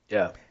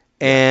 Yeah.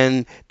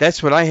 And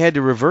that's what I had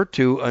to revert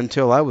to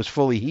until I was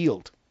fully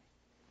healed.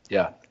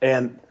 Yeah.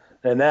 And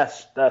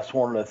that's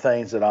one of the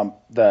things that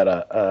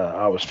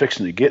I was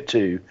fixing to get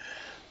to,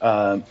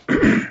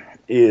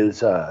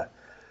 is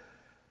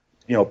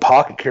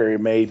pocket carry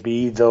may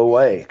be the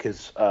way,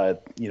 because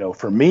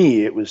for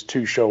me it was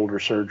 2 shoulder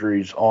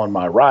surgeries on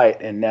my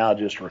right and now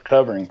just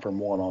recovering from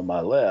one on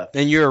my left.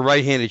 And you're a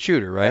right-handed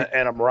shooter, right?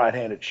 And I'm a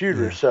right-handed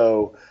shooter, Yeah.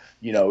 so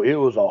it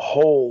was a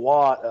whole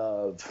lot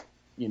of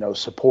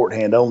support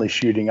hand only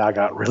shooting. I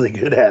got really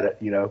good at it.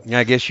 Yeah,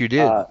 I guess you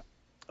did.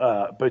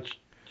 But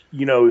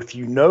if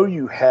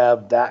you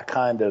have that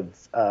kind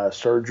of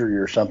surgery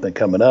or something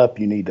coming up,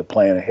 you need to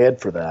plan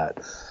ahead for that.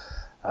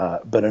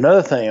 But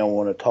another thing I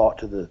want to talk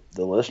to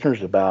the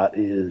listeners about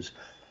is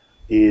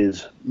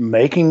is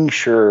making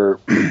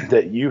sure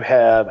that you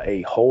have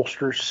a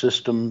holster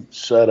system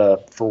set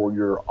up for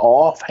your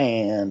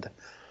offhand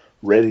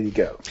ready to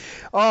go.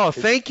 Oh,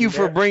 thank you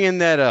for bringing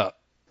that up.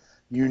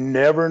 You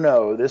never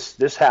know.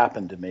 This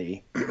happened to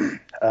me.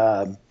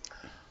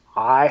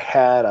 I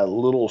had a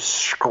little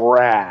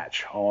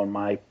scratch on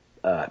my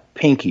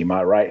pinky,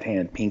 my right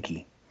hand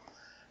pinky,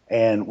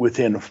 and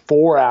within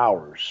 4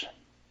 hours,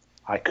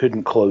 I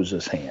couldn't close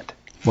this hand.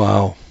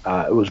 Wow.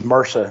 It was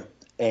MRSA,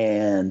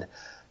 and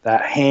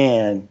that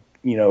hand,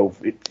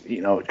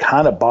 it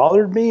kind of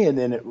bothered me, and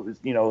then it was,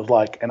 it was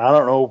like, and I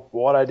don't know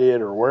what I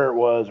did or where it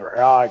was or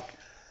how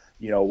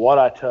what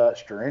I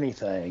touched or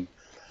anything,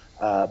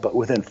 but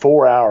within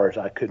 4 hours,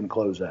 I couldn't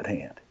close that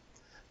hand.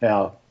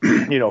 Now,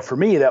 for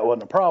me, that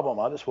wasn't a problem.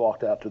 I just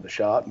walked out to the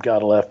shop and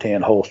got a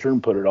left-hand holster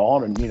and put it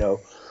on, and,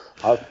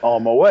 I was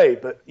on my way.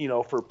 But,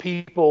 for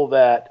people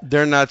that...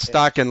 They're not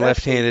stocking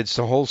left-handed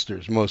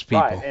holsters, most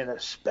people. Right, and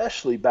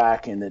especially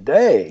back in the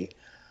day,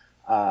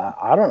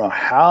 I don't know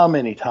how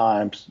many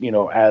times,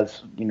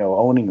 as,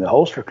 owning the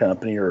holster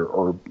company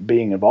or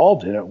being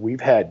involved in it,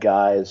 we've had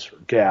guys or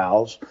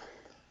gals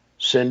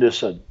send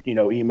us a,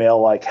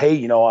 email like,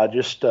 hey, I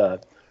just...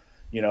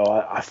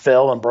 I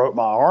fell and broke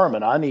my arm,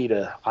 and I need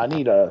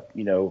a,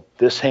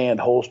 this hand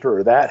holster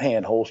or that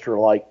hand holster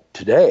like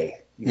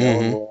today.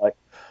 And we're like,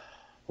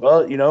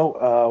 well,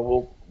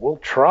 we'll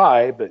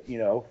try, but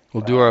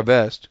we'll do our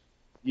best.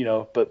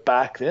 But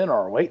back then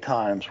our wait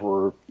times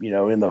were,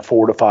 in the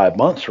 4 to 5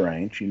 months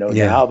range.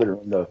 Now they're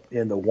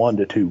in the 1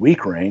 to 2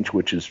 week range,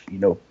 which is,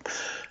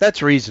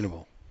 that's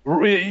reasonable.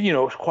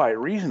 It's quite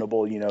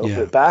reasonable.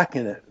 But back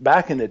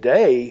in the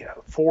day,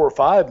 4 or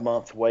 5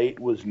 months wait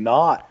was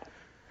not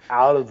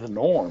out of the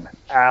norm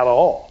at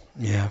all.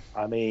 Yeah.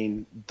 I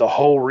mean, the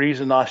whole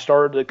reason I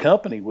started the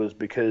company was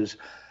because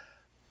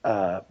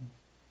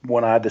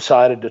when I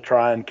decided to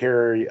try and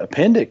carry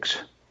appendix,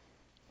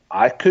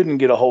 I couldn't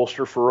get a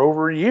holster for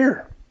over a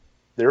year.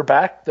 They were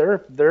that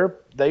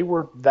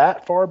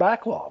far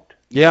backlogged.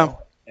 Yeah.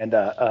 And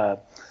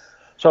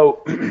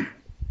so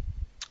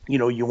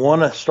you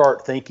want to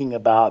start thinking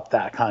about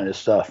that kind of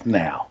stuff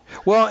now.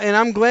 Well, and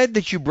I'm glad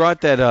that you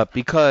brought that up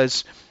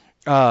because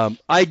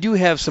I do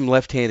have some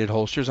left-handed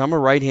holsters. I'm a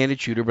right-handed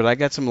shooter, but I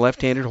got some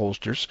left-handed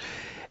holsters.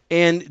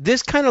 And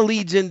this kind of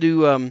leads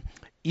into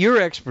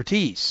your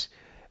expertise,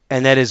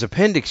 and that is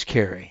appendix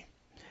carry.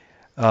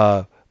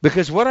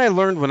 Because what I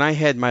learned when I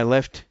had my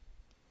left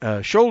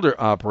shoulder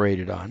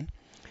operated on,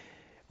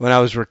 when I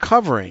was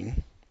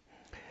recovering,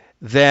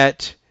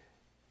 that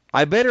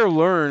I better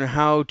learn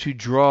how to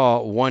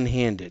draw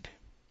one-handed.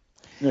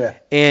 Yeah.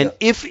 And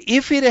if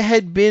it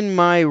had been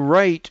my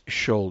right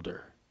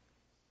shoulder,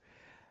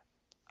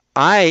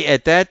 I,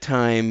 at that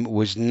time,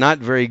 was not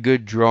very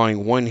good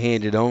drawing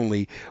one-handed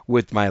only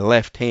with my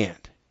left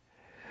hand.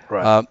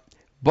 Right.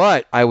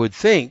 But I would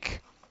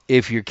think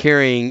if you're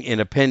carrying an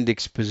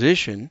appendix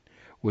position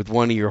with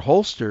one of your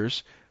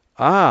holsters,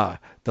 the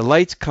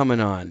light's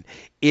coming on.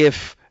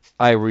 If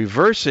I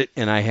reverse it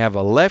and I have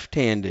a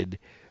left-handed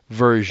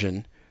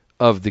version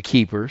of the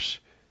keepers,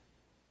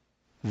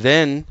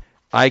 then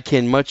I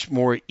can much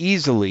more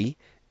easily,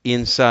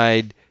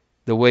 inside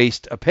the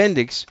waist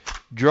appendix,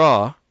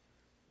 draw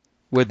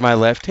with my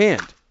left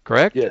hand,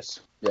 correct?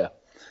 Yes. Yeah.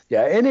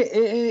 Yeah, and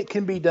it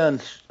can be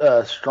done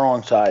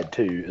strong side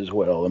too as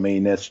well. I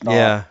mean, it's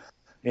not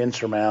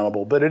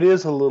insurmountable, but it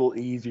is a little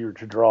easier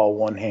to draw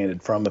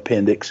one-handed from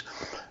appendix,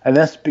 and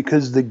that's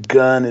because the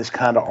gun is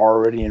kind of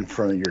already in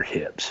front of your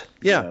hips.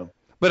 Yeah.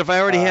 But if I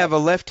already have a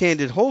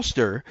left-handed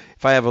holster,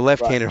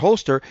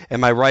 holster and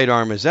my right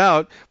arm is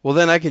out, well,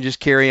 then I can just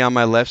carry on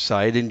my left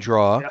side and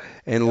draw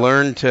and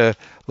learn to,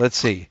 let's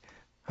see,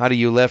 how do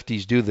you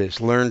lefties do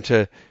this? Learn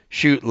to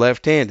shoot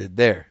left-handed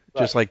there,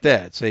 just like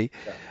that. See,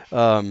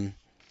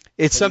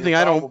 it's something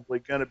I don't. Probably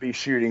going to be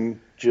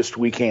shooting just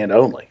weak hand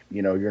only.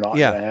 You're not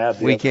going to have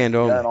the weak hand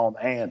only gun on the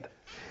hand.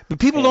 But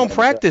people don't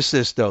practice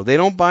this though. They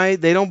don't buy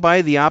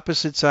the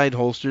opposite side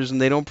holsters,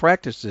 and they don't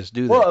practice this,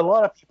 do they? Well, a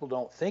lot of people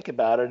don't think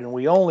about it, and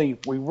we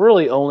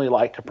really only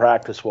like to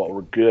practice what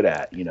we're good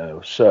at.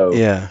 So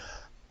yeah.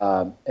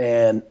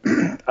 And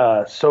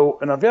I've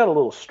got a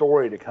little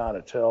story to kind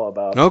of tell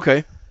about.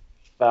 Okay.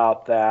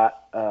 About that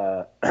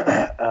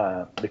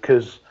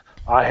because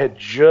I had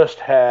just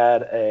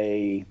had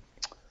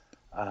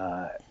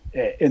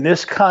and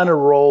this kind of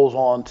rolls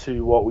on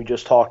to what we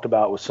just talked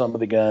about with some of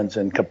the guns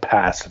and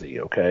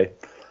capacity, okay?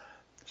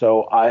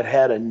 So I'd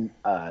had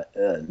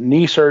a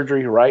knee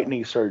surgery, right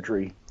knee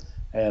surgery,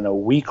 and a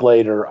week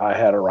later I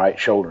had a right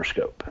shoulder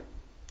scope.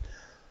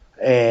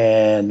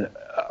 And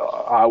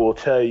I will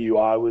tell you,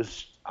 I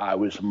was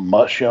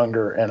much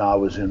younger and I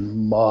was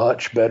in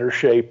much better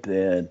shape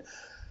then.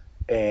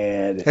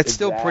 And that's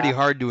still pretty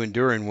hard to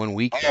endure in 1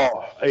 week.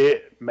 Oh,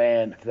 that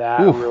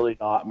really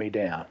knocked me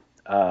down.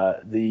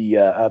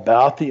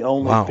 About the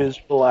only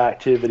physical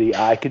activity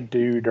I could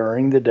do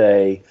during the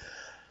day,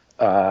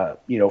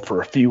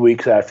 for a few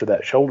weeks after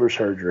that shoulder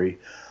surgery,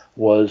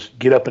 was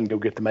get up and go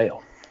get the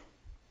mail,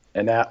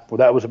 and that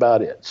was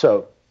about it.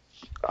 So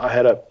I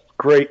had a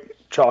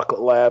great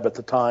chocolate lab at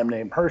the time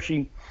named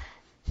Hershey.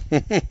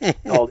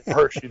 Called him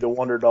Hershey the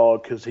Wonder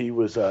Dog because he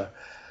was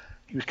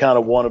kind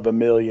of one of a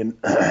million.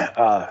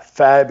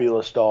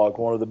 Fabulous dog,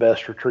 one of the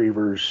best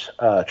retrievers,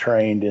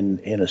 trained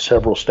in a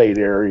several state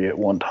area at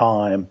one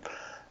time.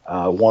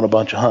 Won a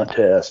bunch of hunt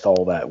tests,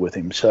 all that with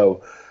him.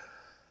 So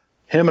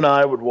him and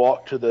I would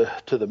walk to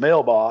the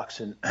mailbox,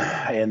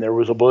 and there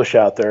was a bush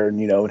out there, and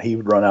and he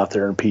would run out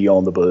there and pee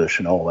on the bush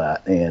and all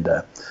that. And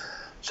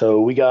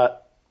so we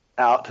got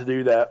out to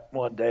do that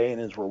one day,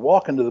 and as we're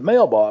walking to the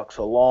mailbox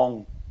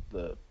along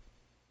the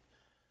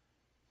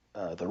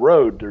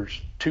road,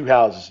 there's two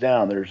houses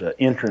down. There's an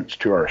entrance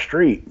to our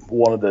street,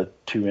 one of the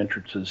two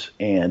entrances,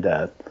 and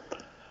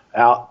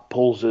out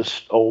pulls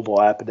this old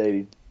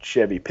dilapidated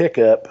Chevy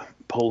pickup,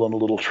 pulling a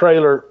little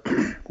trailer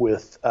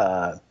with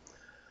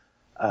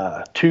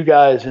two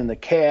guys in the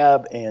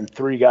cab and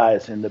three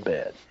guys in the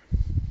bed.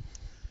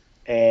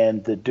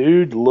 And the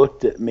dude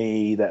looked at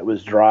me that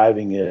was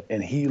driving it,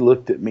 and he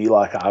looked at me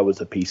like I was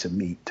a piece of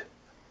meat.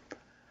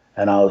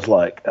 And I was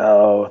like,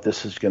 oh,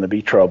 this is going to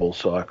be trouble.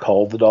 So I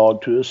called the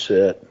dog to a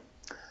sit.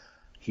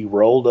 He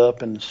rolled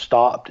up and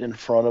stopped in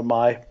front of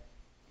my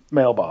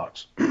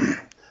mailbox.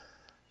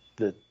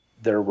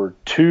 There were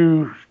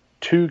two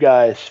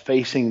guys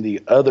facing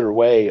the other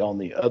way on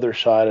the other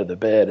side of the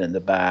bed in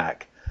the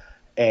back.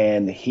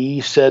 And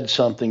he said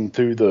something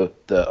through the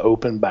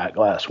open back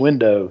glass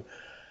window.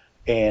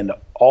 And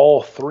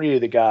all three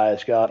of the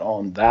guys got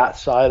on that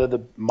side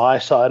of my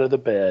side of the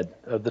bed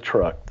of the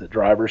truck, the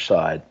driver's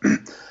side,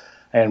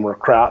 and were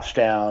crouched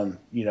down,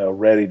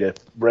 ready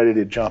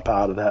to jump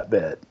out of that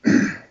bed.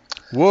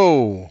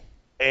 Whoa.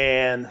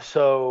 And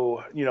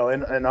so,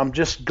 and I'm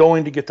just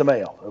going to get the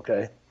mail,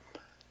 okay?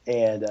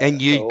 And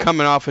you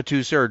coming off of two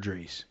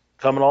surgeries.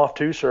 Coming off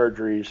two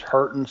surgeries,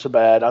 hurting so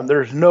bad.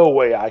 There's no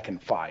way I can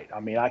fight. I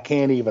mean, I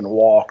can't even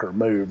walk or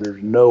move.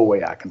 There's no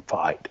way I can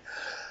fight.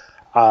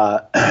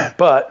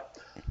 But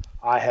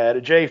I had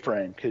a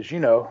J-frame because,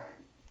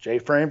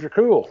 J-frames are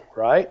cool,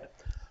 right?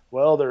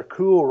 Well, they're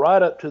cool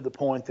right up to the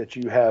point that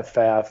you have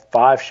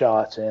five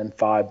shots and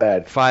five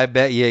bad.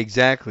 Yeah,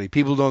 exactly.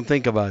 People don't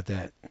think about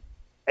that.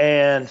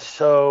 And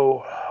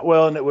so,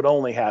 and it would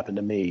only happen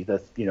to me.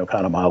 That's,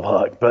 kind of my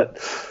luck. But,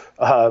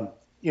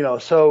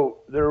 so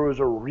there was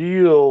a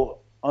real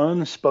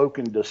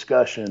unspoken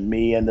discussion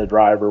me and the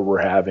driver were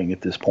having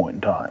at this point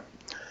in time.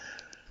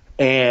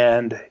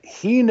 And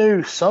he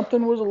knew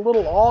something was a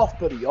little off,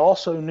 but he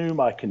also knew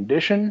my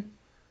condition,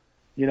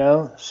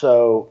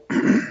 So,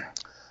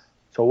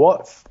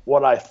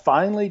 what I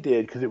finally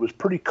did, because it was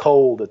pretty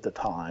cold at the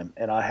time,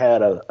 and I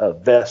had a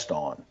vest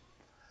on,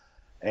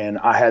 and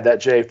I had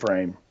that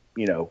J-frame,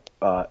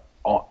 I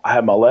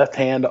had my left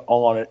hand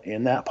on it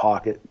in that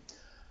pocket.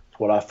 So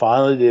what I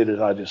finally did is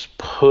I just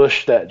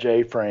pushed that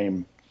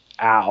J-frame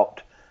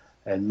out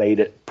and made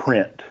it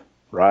print,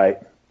 right?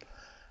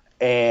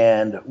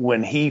 And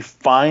when he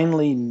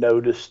finally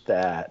noticed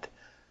that,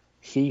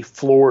 he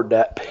floored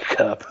that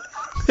pickup.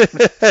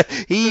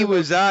 He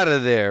was out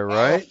of there,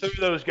 right? I threw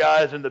those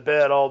guys in the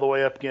bed all the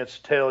way up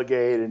against the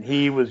tailgate, and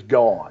he was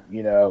gone,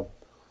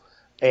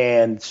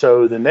 And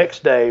so the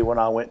next day when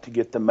I went to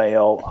get the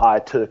mail, I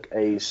took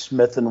a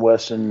Smith &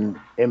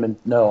 Wesson I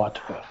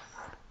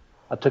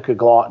took a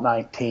Glock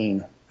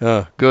 19.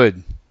 Oh,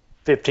 good.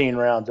 15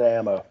 rounds of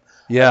ammo.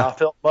 Yeah. I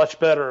felt much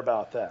better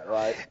about that,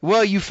 right?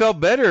 Well, you felt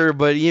better,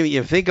 but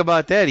you think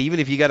about that. Even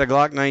if you got a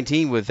Glock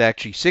 19 with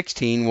actually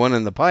 16, one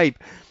in the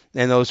pipe,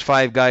 and those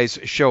five guys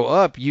show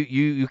up,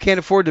 you can't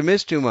afford to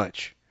miss too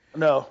much.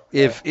 No.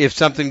 If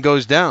something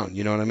goes down,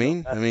 you know what I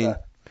mean?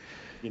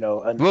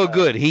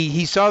 Good.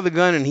 He saw the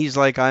gun and he's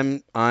like,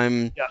 I'm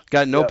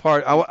got no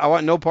part. I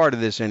want no part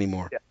of this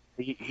anymore.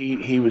 Yeah.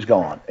 He was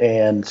gone,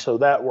 and so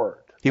that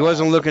worked. He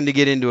wasn't looking to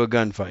get into a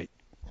gunfight.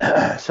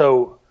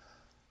 So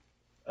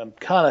I'm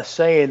kind of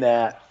saying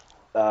that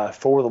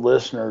for the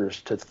listeners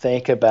to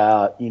think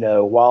about,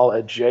 while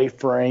a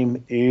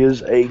J-frame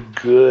is a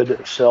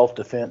good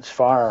self-defense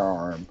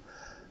firearm,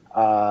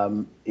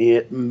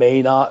 it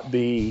may not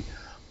be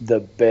the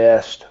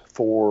best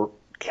for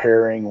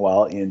carrying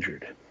while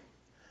injured.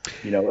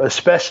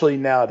 Especially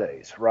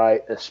nowadays,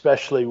 right?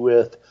 Especially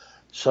with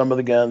some of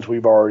the guns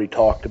we've already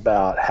talked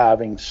about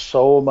having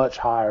so much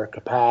higher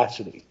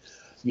capacity.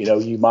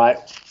 You might,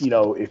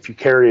 if you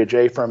carry a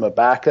J-frame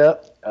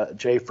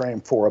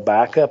for a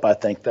backup, I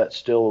think that's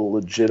still a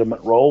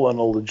legitimate role and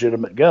a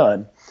legitimate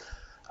gun.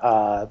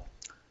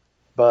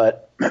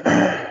 But,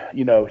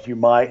 you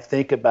might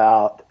think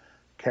about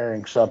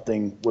carrying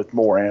something with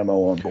more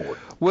ammo on board.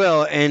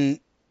 Well, and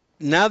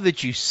now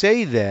that you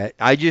say that,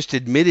 I just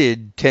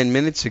admitted 10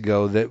 minutes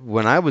ago that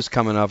when I was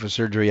coming off of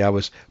surgery, I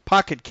was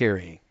pocket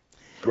carrying.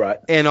 Right.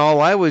 And all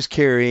I was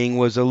carrying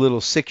was a little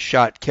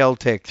 6-shot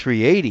Kel-Tec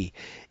 380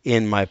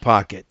 in my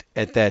pocket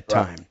at that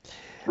time.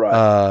 Right.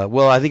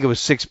 I think it was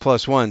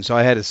 6+1, so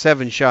I had a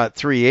 7-shot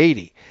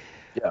 380.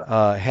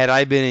 Yeah. Had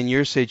I been in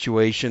your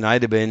situation,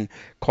 I'd have been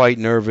quite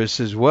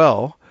nervous as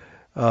well.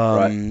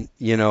 Right.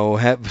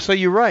 So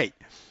you're right.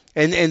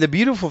 And the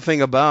beautiful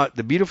thing about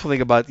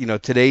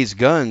today's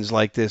guns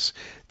like this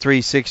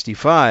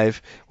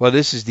 365. Well,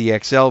 this is the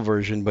XL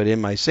version, but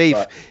in my safe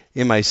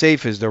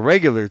Right. is the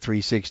regular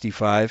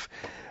 365.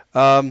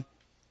 Um,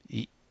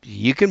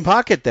 you can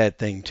pocket that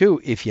thing too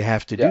if you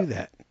have to Yeah. do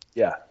that,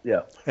 Yeah.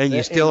 Yeah. and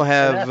you still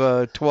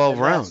have 12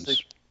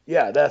 rounds.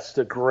 That's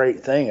the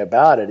great thing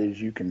about it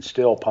is you can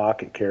still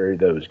pocket carry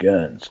those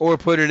guns. Or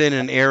put it in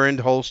an errand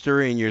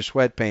holster in your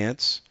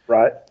sweatpants.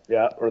 Right.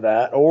 Yeah. Or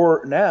that.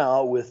 Or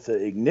now with the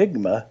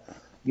Enigma,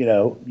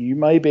 you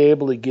may be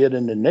able to get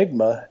an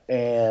Enigma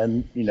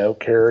and,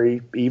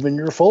 carry even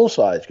your full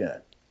size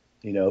gun,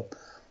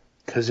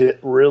 because it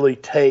really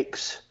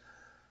takes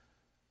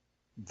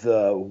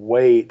the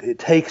weight. It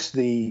takes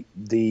the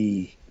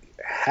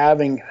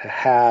having to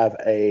have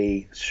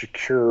a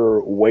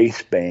secure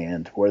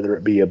waistband, whether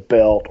it be a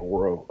belt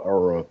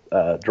or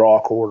a draw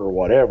cord or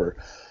whatever.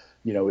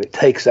 It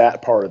takes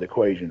that part of the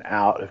equation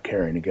out of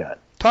carrying a gun.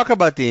 Talk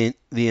about the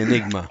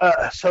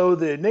Enigma. So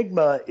the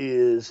Enigma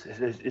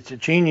it's a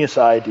genius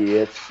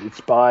idea.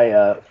 It's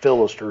by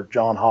Philister,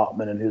 John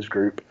Hoffman and his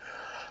group,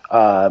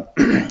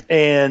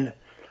 and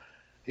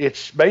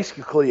it's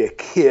basically a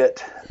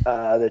kit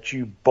that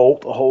you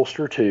bolt a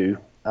holster to.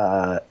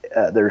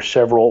 There's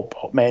several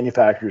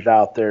manufacturers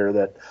out there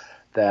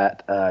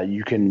that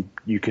you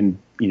can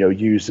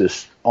use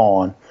this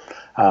on.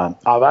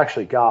 I've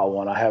actually got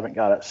one. I haven't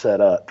got it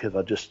set up because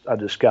I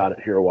just got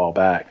it here a while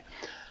back,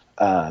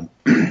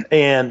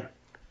 and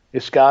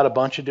it's got a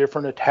bunch of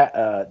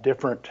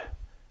different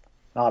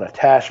not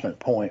attachment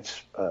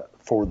points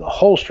for the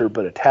holster,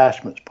 but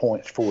attachment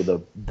points for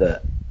the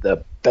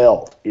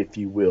belt, if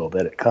you will,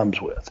 that it comes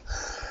with.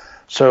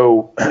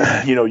 So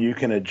you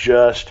can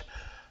adjust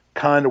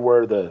kind of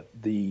where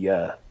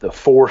the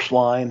force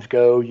lines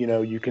go.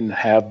 You can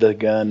have the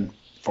gun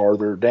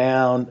farther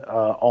down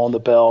on the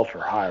belt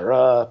or higher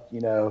up.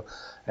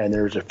 And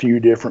there's a few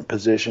different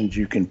positions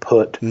you can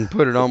put. You can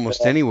put it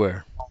almost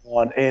anywhere.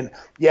 And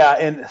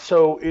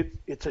so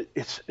it's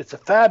a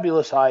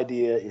fabulous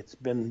idea. It's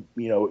been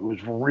it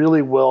was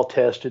really well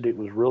tested.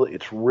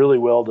 It's really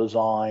well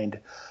designed.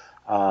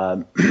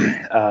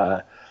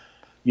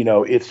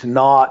 It's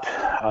not.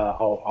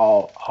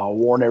 I'll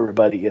warn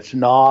everybody. It's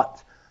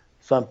not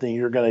something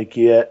you're going to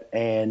get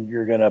and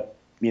you're going to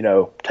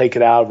take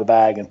it out of the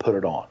bag and put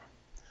it on.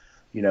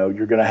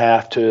 You're going to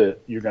have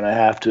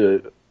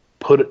to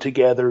put it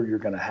together. You're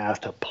going to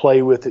have to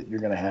play with it. You're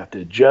going to have to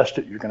adjust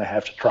it. You're going to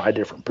have to try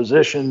different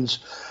positions.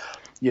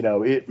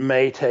 It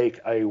may take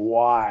a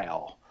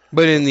while.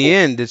 But in the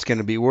end, it's going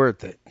to be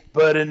worth it.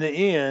 But in the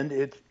end,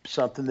 it's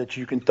something that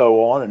you can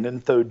throw on and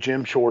then throw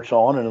gym shorts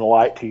on and a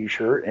light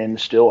T-shirt and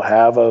still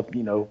have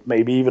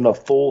maybe even a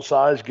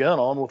full-size gun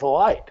on with a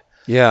light.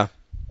 Yeah.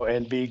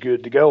 And be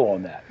good to go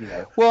on that.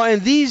 Well,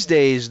 and these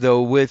days,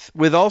 though,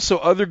 with also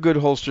other good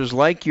holsters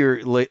like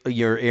your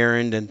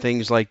errand and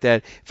things like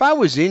that, if I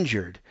was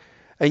injured,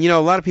 and a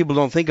lot of people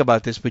don't think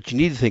about this, but you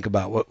need to think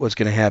about what's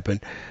going to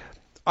happen.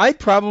 I'd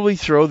probably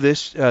throw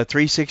this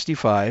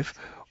 365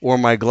 or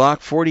my Glock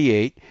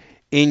 48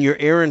 in your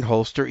errand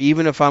holster,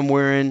 even if I'm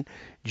wearing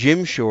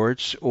gym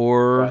shorts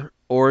or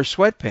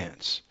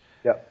sweatpants.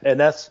 Yeah, and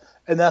that's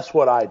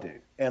what I do.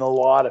 And a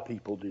lot of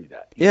people do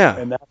that. Yeah.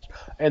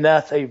 And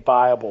that's a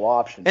viable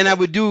option. And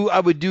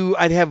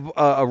I'd have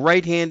a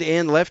right hand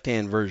and left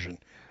hand version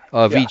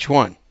of each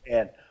one.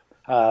 And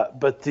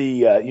but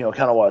the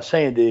kind of what I was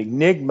saying, the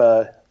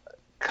Enigma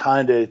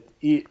kind of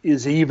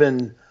is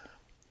even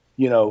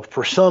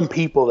for some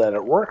people that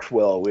it works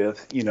well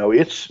with.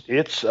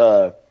 It's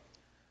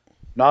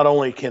not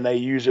only can they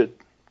use it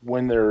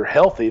when they're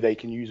healthy, they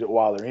can use it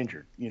while they're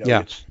injured.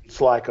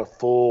 It's like a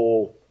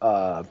full.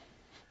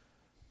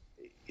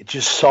 It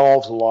just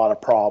solves a lot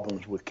of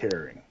problems with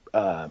carrying.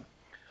 But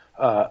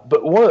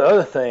one of the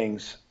other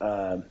things,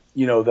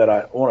 that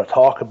I want to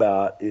talk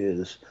about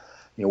is,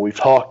 we've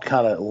talked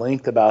kind of at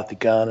length about the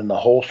gun and the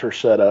holster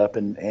setup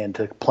and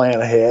to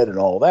plan ahead and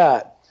all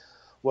that.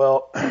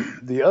 Well,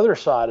 the other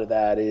side of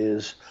that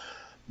is,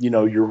 you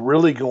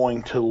really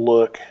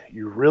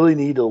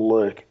need to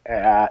look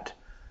at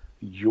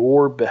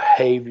your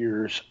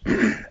behaviors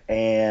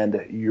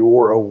and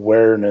your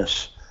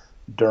awareness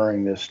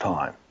during this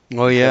time.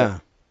 Oh, yeah.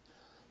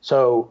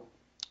 So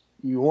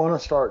you want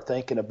to start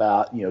thinking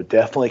about,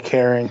 definitely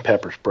carrying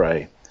pepper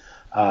spray,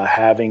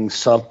 having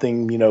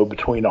something,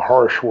 between a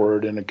harsh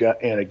word and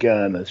a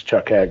gun, as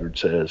Chuck Haggard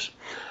says.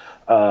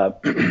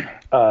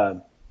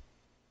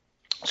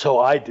 So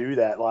I do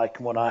that. Like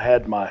when I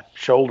had my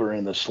shoulder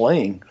in the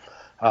sling,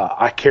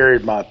 I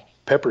carried my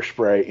pepper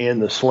spray in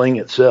the sling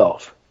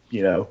itself,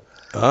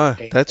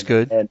 That's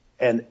good.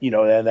 And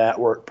that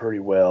worked pretty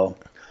well.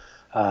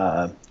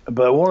 But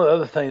one of the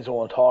other things I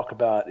want to talk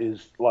about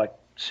is like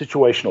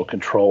situational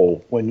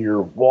control. When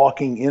you're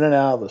walking in and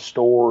out of the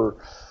store,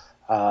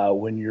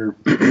 when you're,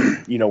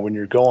 when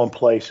you're going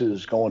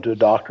places, going to a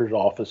doctor's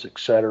office, et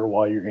cetera,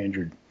 while you're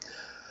injured,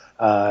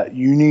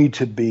 you need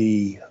to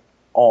be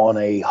on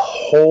a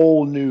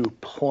whole new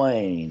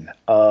plane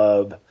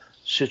of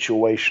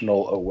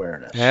situational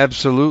awareness.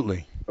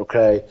 Absolutely.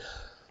 Okay.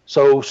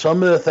 So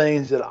some of the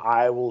things that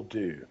I will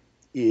do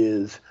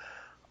is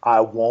I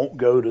won't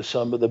go to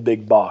some of the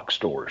big box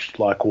stores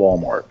like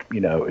Walmart,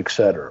 et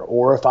cetera.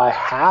 Or if I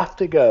have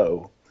to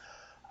go,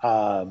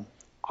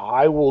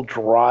 I will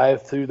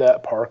drive through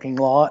that parking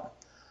lot,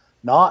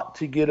 not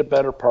to get a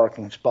better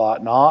parking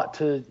spot, not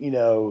to,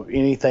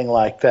 anything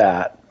like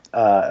that.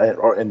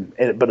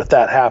 But if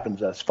that happens,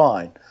 that's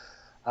fine.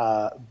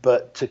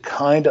 But to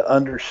kind of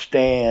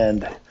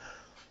understand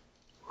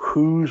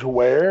who's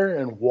where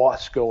and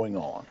what's going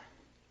on.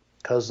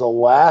 Because the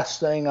last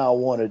thing I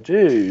want to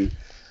do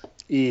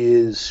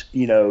is,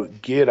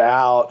 get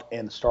out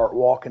and start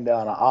walking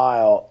down an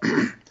aisle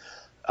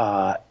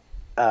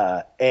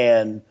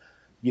and,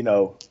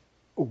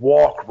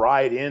 walk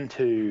right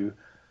into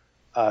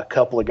a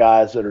couple of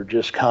guys that are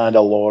just kind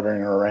of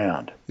loitering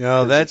around.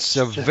 No, that's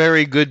a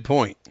very good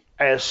point.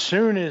 As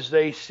soon as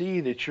they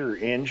see that you're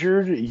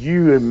injured,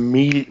 you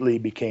immediately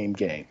became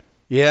game.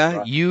 Yeah,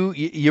 right.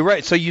 You're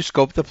right. So you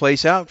scope the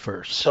place out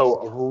first.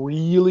 So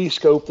really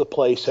scope the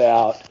place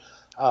out,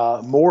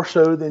 more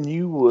so than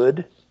you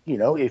would,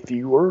 if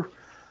you were,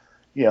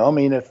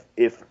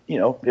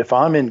 if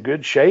I'm in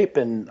good shape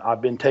and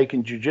I've been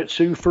taking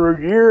jiu-jitsu for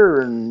a year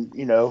and,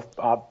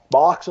 I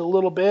box a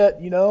little bit,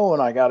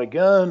 and I got a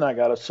gun, I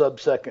got a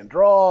sub-second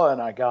draw,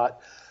 and I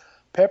got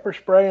pepper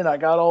spray, and I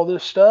got all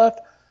this stuff,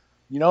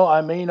 I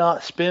may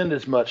not spend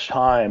as much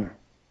time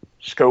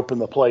scoping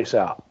the place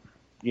out.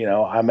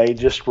 I may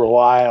just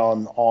rely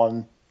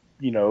on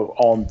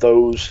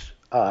those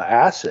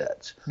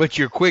assets. But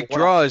your quick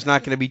draw is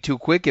not going to be too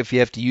quick if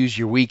you have to use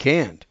your weak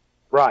hand.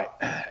 Right.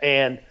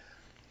 And,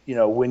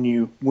 when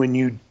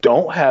you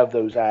don't have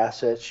those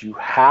assets, you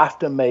have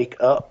to make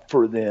up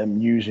for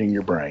them using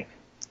your brain.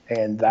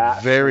 And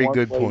that's very one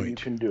good way point. You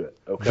can do it.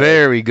 Okay.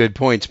 Very good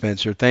point,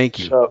 Spencer. Thank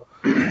you.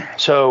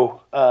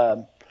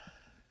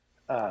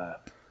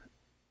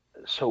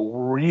 So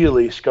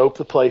really scope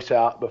the place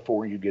out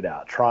before you get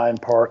out. Try and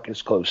park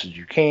as close as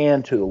you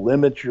can to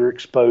limit your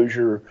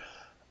exposure.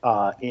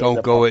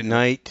 Don't go at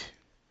night.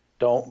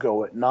 Don't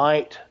go at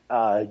night.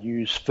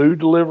 Use food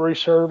delivery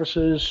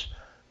services.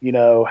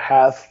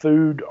 Have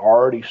food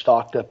already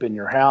stocked up in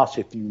your house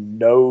if you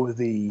know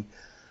the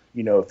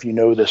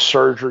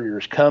surgery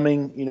is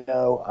coming.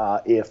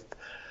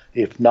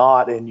 If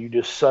not, and you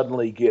just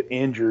suddenly get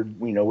injured,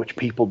 which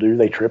people do,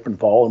 they trip and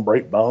fall and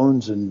break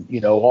bones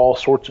and, all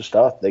sorts of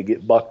stuff. They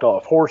get bucked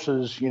off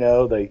horses,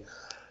 they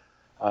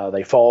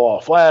fall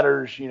off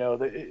ladders,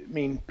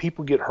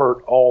 people get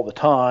hurt all the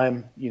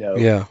time,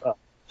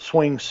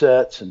 swing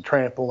sets and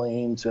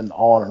trampolines and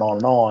on and on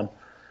and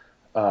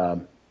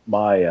on.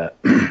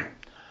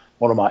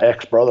 One of my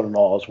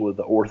ex-brother-in-laws was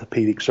the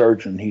orthopedic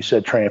surgeon. He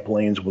said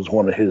trampolines was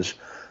one of his,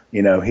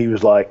 he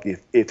was like,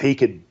 if he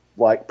could,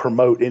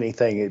 promote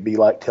anything, it'd be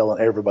like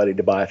telling everybody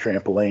to buy a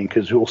trampoline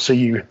because we'll see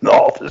you in the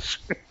office.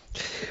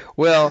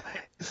 Well,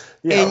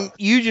 and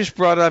you just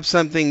brought up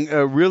something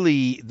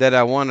really that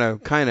I want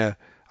to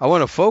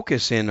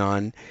focus in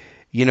on.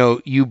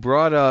 You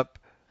brought up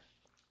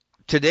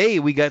today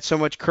we got so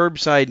much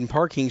curbside and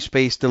parking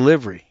space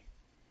delivery.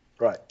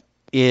 Right.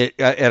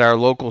 At our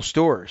local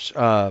stores.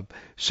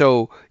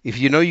 So if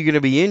you're going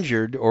to be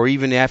injured, or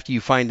even after you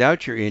find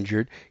out you're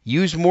injured,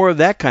 use more of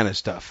that kind of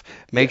stuff.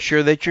 Make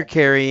sure that you're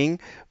carrying,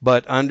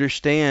 but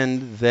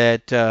understand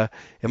that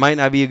it might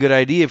not be a good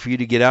idea for you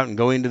to get out and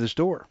go into the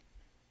store.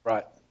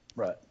 Right.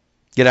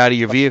 Get out of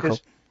your vehicle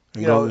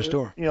and go to the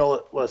store.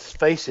 Let's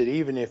face it,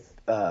 even if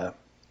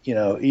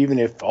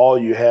all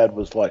you had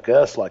was like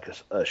us, like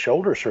a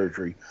shoulder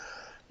surgery,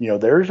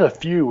 there's a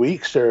few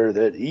weeks there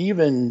that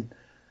even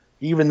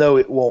though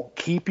it won't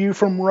keep you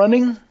from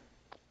running,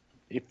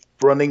 if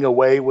running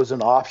away was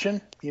an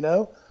option,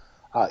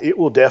 it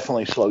will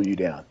definitely slow you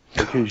down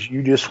because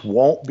you just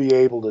won't be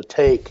able to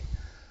take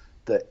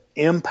the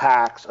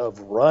impacts of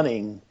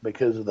running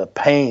because of the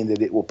pain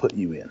that it will put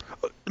you in.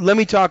 Let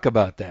me talk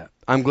about that.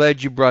 I'm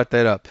glad you brought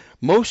that up.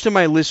 Most of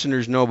my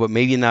listeners know, but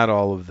maybe not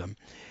all of them,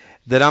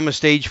 that I'm a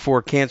stage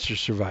 4 cancer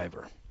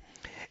survivor.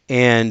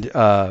 And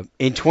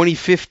in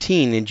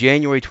 2015, in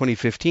January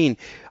 2015,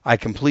 I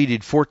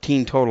completed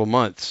 14 total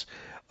months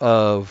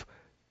of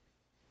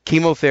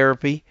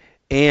chemotherapy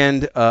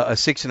and a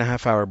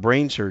 6.5-hour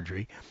brain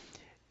surgery.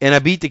 And I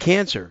beat the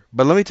cancer.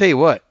 But let me tell you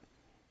what.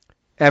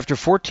 After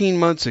 14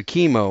 months of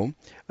chemo,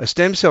 a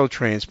stem cell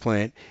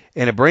transplant,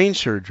 and a brain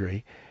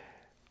surgery,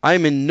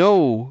 I'm in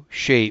no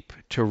shape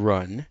to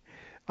run.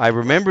 I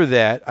remember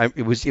that.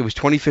 It was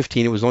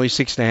 2015. It was only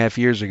 6.5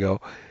 years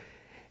ago.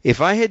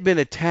 If I had been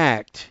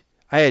attacked,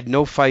 I had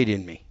no fight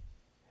in me.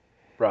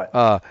 Right.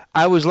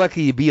 I was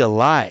lucky to be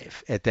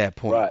alive at that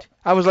point. Right.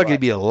 I was lucky to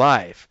be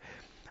alive.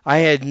 I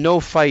had no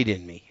fight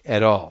in me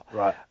at all.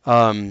 Right.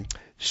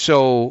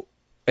 So,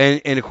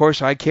 and of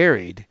course I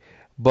carried,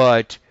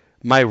 but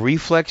my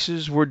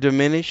reflexes were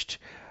diminished.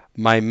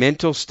 My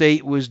mental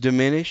state was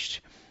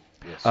diminished.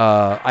 Yes.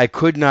 I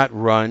could not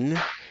run.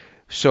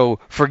 So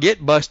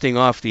forget busting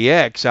off the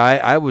X.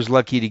 I was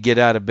lucky to get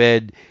out of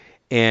bed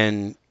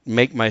and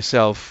make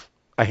myself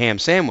a ham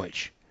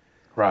sandwich.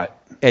 Right.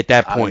 At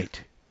that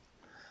point.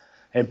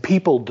 And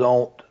people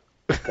don't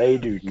They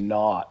do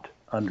not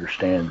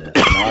understand this.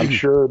 And I'm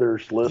sure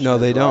there's listeners No,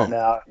 they right don't.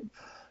 now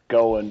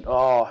going,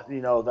 oh,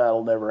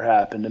 that'll never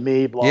happen to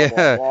me, blah, blah,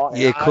 Yeah, blah.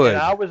 it could.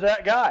 And I was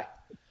that guy,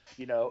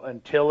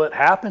 until it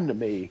happened to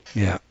me.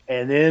 Yeah.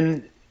 And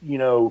then,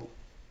 and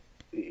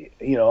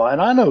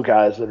I know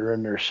guys that are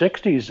in their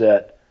 60s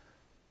that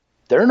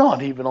they're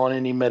not even on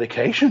any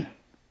medication.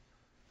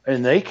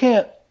 And they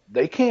can't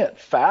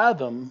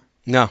fathom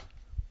No.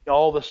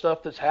 all the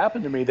stuff that's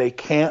happened to me. They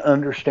can't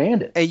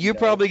understand it. And you're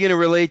probably going to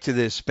relate to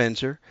this,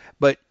 Spencer,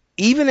 but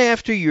even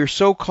after you're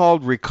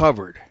so-called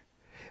recovered,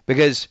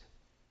 because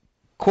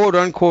quote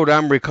unquote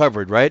I'm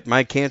recovered, right?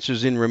 My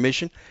cancer's in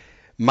remission.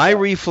 My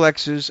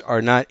reflexes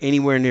are not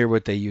anywhere near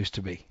what they used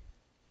to be.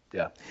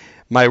 Yeah.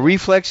 My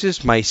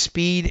reflexes, my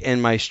speed,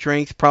 and my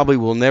strength probably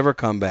will never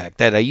come back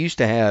that I used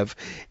to have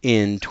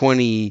in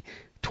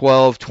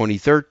 2012,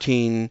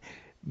 2013,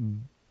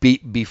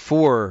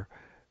 before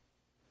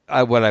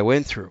what I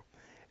went through.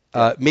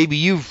 Maybe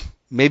you've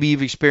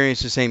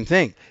experienced the same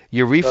thing.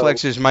 Your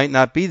reflexes might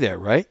not be there,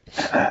 right?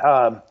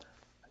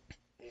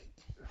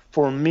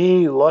 For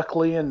me,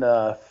 luckily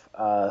enough,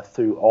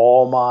 through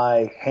all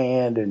my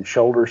hand and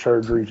shoulder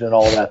surgeries and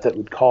all that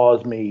would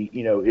cause me,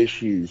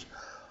 issues,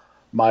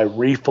 my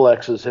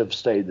reflexes have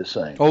stayed the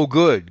same. Oh,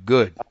 good.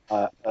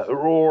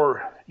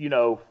 Or,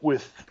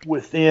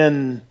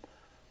 within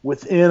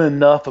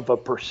enough of a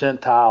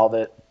percentile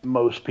that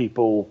most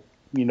people,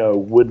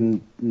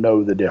 wouldn't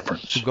know the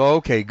difference.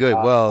 Okay, good.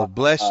 Well,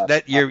 blessed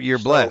that you're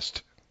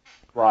blessed.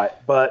 Right.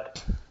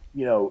 But,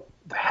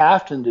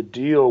 having to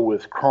deal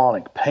with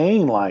chronic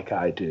pain like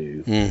I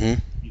do,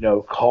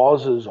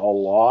 causes a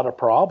lot of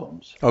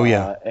problems. Oh,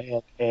 yeah.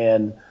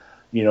 And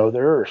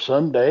there are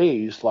some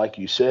days, like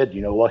you said,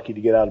 lucky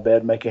to get out of bed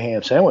and make a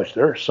ham sandwich.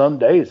 There are some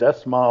days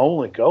that's my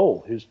only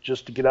goal is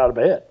just to get out of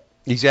bed.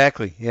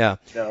 Exactly. Yeah.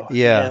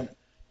 Yeah. And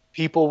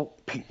people,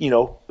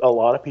 a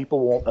lot of people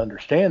won't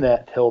understand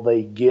that till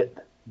they get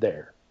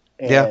there.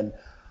 And,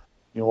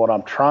 what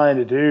I'm trying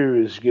to do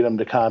is get them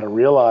to kind of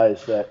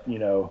realize that,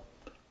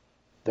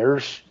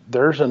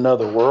 there's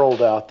another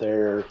world out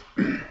there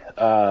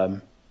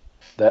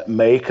that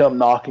may come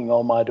knocking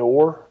on my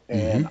door,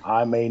 and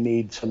I may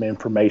need some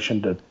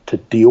information to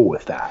deal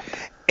with that.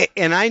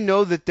 And I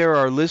know that there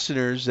are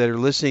listeners that are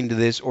listening to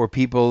this or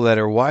people that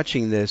are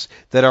watching this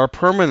that are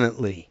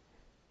permanently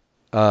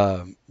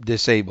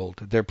disabled.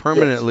 They're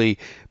permanently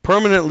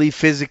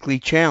physically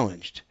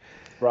challenged.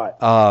 Right.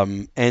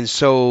 And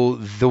so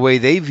the way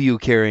they view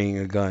carrying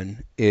a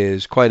gun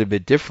is quite a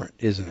bit different,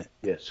 isn't it?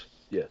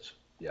 Yes.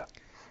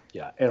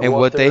 Yeah. And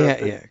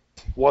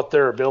what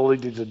their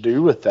ability to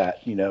do with that,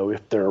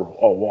 if they're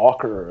a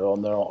walker or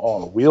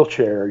on a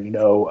wheelchair,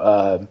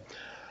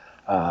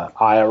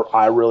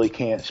 I really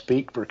can't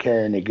speak for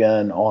carrying a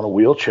gun on a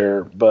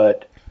wheelchair,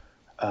 but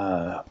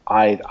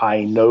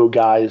I know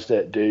guys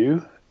that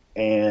do,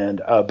 and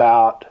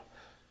about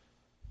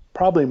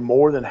probably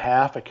more than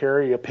half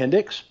carry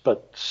appendix,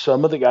 but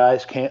some of the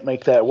guys can't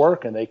make that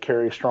work, and they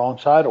carry a strong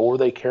side, or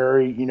they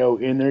carry,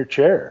 in their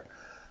chair.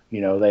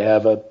 They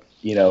have a,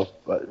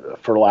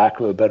 for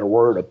lack of a better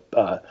word,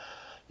 a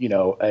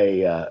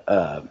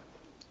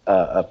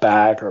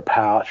bag or a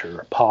pouch or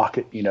a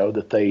pocket,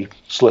 that they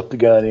slip the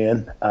gun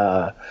in,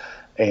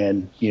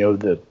 and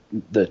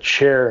the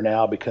chair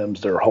now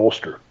becomes their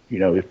holster,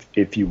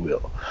 if you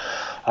will,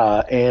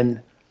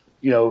 and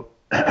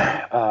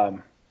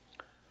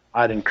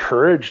I'd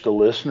encourage the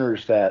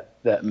listeners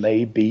that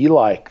may be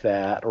like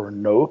that or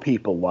know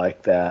people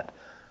like that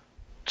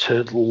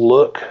to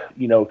look,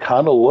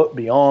 kind of look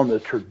beyond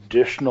the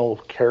traditional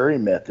carry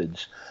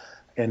methods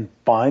and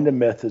find a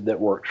method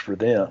that works for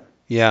them.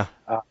 Yeah.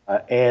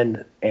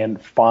 And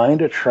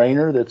find a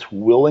trainer that's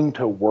willing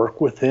to work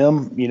with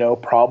them,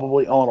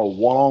 probably on a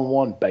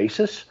one-on-one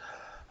basis,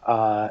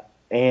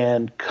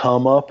 and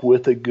come up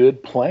with a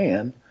good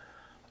plan,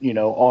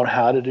 on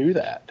how to do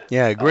that.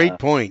 Yeah, great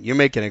point. You're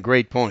making a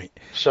great point.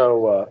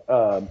 So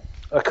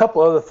a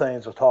couple other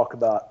things I'll talk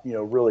about,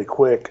 really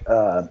quick.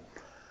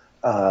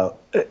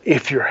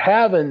 If you're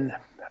having,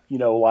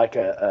 like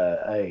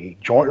a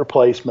joint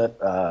replacement,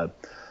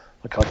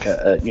 like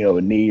a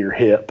knee or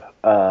hip,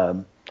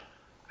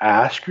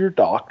 ask your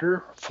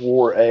doctor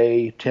for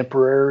a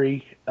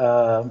temporary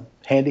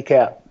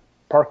handicap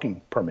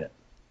parking permit.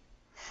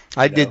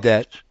 I did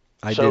that.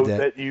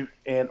 That you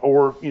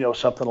or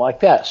something like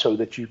that, so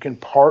that you can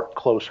park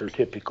closer.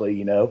 Typically,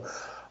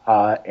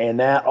 and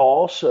that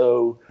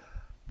also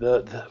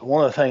the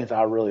one of the things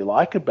I really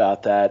like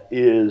about that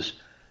is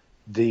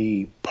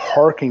the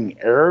parking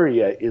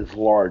area is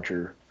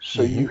larger,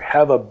 so you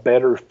have a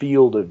better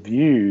field of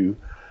view.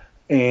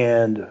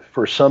 And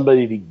for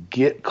somebody to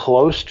get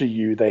close to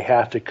you, they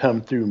have to come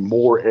through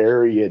more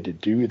area to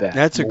do that.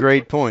 That's a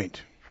great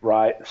point.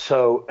 Right.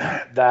 So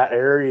that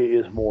area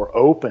is more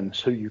open,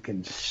 so you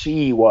can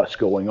see what's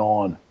going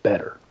on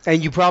better.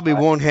 And you probably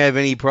won't have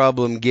any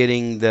problem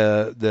getting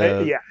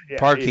the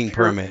parking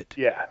permit.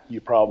 Yeah,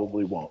 you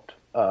probably won't.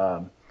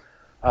 And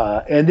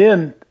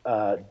then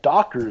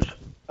doctors'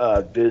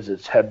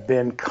 visits have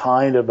been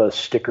kind of a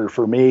sticker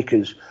for me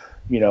because,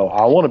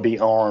 I want to be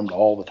armed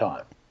all the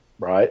time,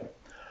 right?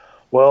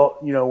 Well,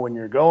 when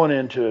you're going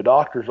into a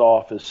doctor's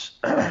office,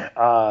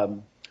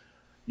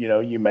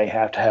 you may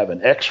have to have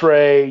an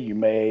X-ray, you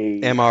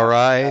may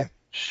MRI,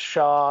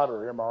 shot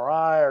or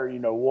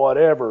MRI or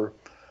whatever.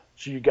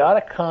 So you got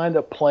to kind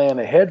of plan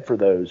ahead for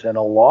those. And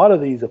a lot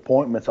of these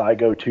appointments I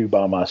go to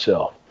by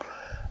myself,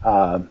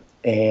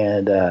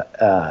 and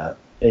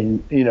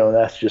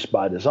that's just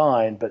by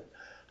design. But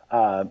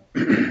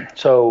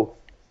so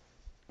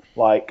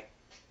like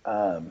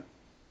I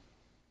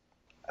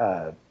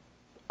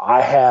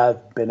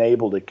have been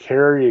able to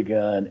carry a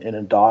gun in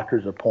a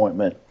doctor's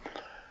appointment.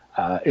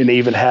 And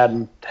even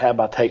have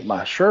I take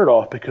my shirt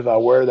off because I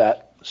wear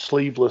that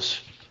sleeveless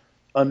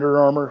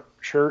Under Armour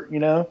shirt,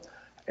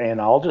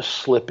 and I'll just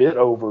slip it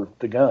over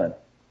the gun,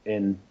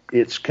 and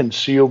it's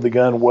concealed the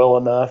gun well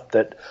enough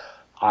that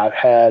I've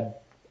had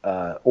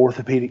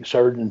orthopedic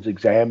surgeons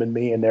examine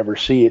me and never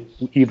see it,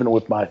 even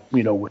with my,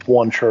 with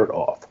one shirt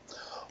off.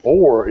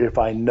 Or if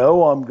I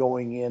know I'm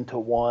going into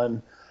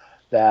one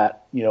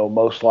that,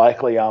 most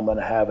likely I'm going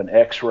to have an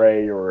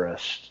X-ray or a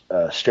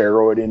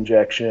steroid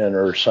injection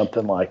or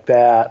something like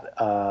that.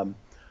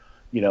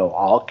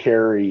 I'll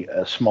carry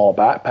a small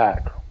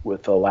backpack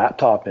with a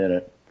laptop in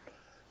it,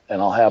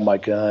 and I'll have my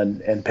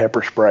gun and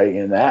pepper spray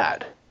in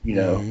that.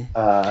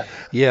 But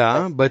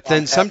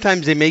then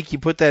sometimes they make you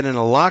put that in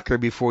a locker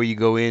before you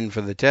go in for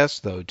the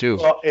test, though, too.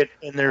 Well,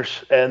 and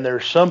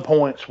there's some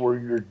points where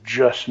you're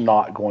just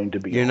not going to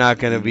be. You're not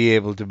going to be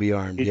able to be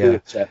armed. You do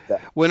accept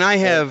that. When I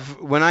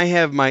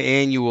have my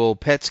annual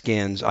PET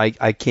scans,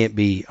 I can't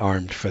be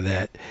armed for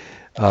that,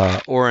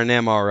 or an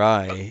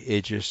MRI.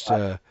 It just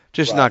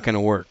not going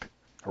to work.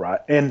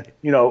 Right, and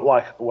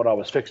like what I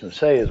was fixing to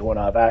say is when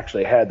I've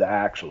actually had the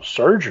actual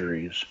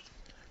surgeries,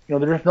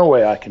 there's no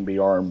way I can be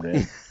armed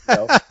in.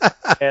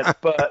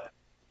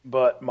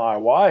 But my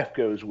wife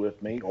goes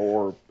with me,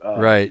 or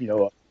right. A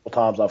couple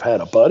times I've had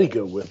a buddy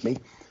go with me,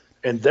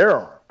 and they're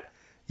armed.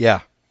 Yeah.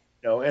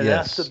 And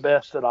that's the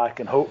best that I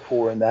can hope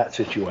for in that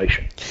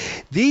situation.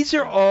 These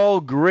are all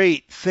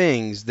great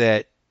things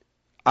that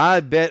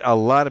I bet a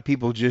lot of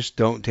people just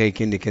don't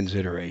take into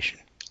consideration.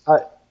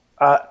 I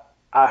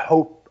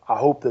hope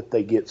that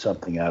they get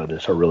something out of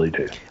this. I really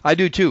do. I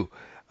do too.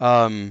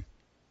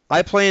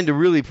 I plan to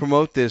really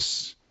promote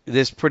this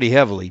pretty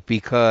heavily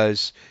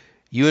because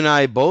you and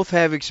I both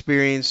have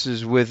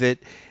experiences with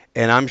it,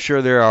 and I'm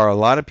sure there are a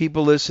lot of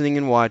people listening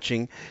and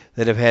watching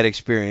that have had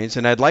experience,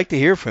 and I'd like to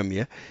hear from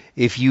you.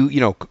 If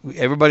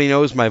everybody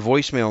knows my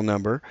voicemail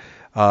number,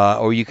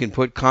 or you can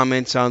put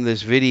comments on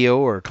this video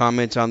or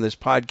comments on this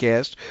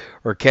podcast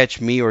or catch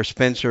me or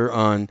Spencer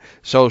on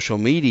social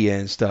media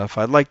and stuff.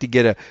 I'd like to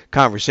get a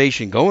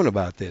conversation going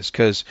about this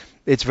because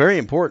it's very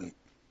important.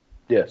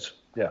 Yes.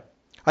 Yeah.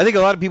 I think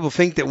a lot of people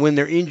think that when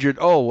they're injured,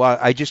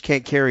 I just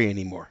can't carry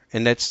anymore.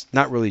 And that's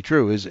not really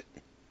true, is it?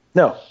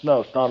 No,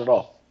 it's not at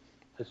all.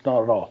 It's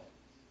not at all.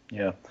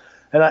 Yeah.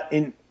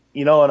 And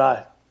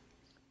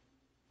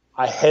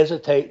I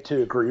hesitate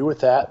to agree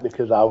with that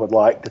because I would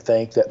like to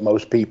think that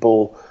most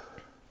people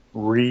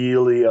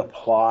really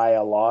apply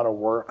a lot of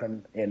work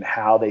in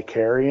how they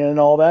carry and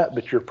all that,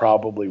 but you're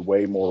probably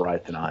way more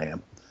right than I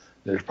am.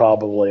 There's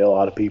probably a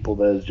lot of people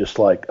that is just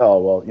like,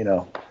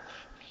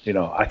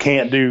 I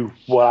can't do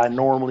what I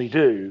normally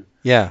do.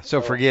 Yeah,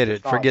 so forget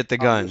it. Forget the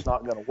gun. I'm just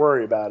not going to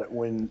worry about it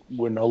when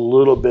a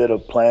little bit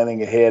of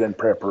planning ahead and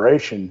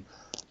preparation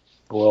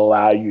will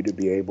allow you to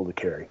be able to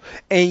carry.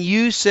 And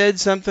you said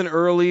something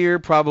earlier,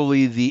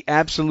 probably the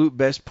absolute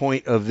best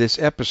point of this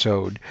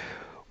episode.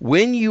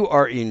 When you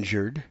are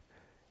injured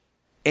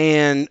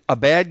and a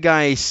bad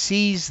guy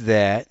sees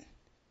that,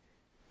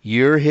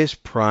 you're his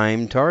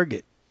prime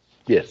target.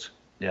 Yes.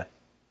 Yeah.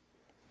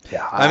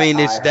 Yeah. I mean,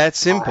 it's that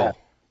simple.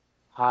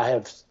 I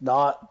have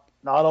not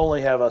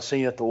only have I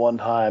seen it the one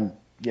time,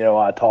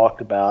 I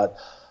talked about,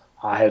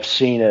 I have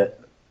seen it,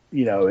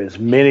 as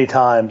many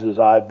times as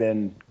I've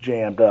been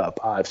jammed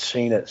up. I've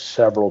seen it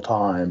several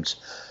times,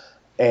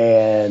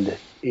 and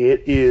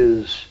it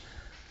is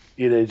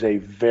a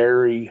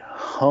very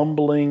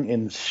humbling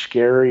and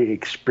scary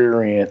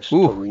experience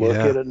to look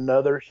at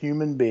another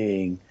human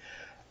being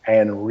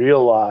and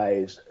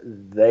realize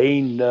they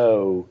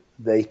know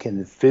they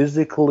can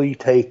physically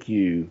take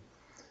you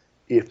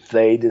if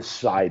they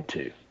decide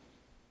to.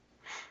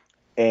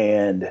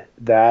 And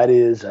that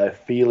is a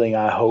feeling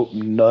I hope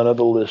none of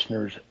the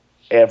listeners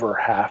ever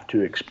have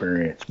to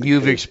experience.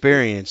 You've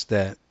experienced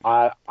that.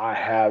 I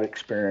have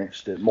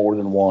experienced it more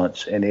than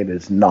once, and it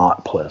is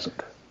not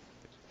pleasant.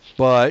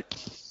 But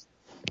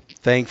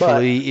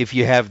thankfully, if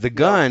you have the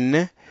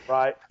gun,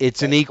 right,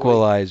 it's an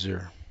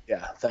equalizer.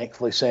 Yeah,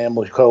 thankfully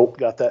Samuel Colt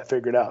got that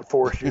figured out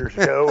 4 years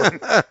ago.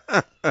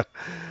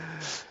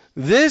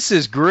 This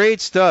is great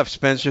stuff,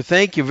 Spencer.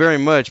 Thank you very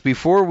much.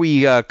 Before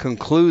we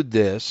conclude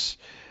this,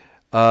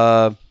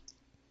 talk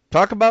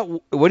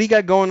about what do you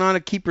got going on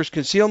at Keeper's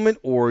Concealment,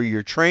 or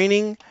your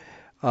training,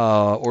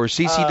 or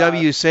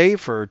CCW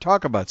Safe, or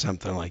talk about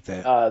something like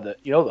that.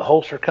 The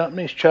holster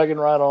company's chugging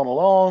right on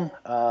along.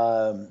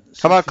 How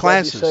about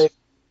classes? Safe.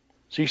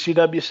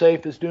 CCW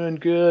Safe is doing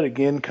good.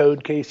 Again,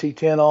 code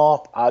KC10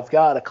 off. I've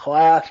got a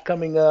class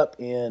coming up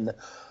in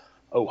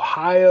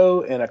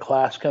Ohio and a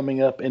class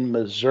coming up in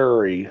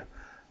Missouri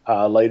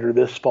later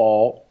this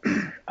fall.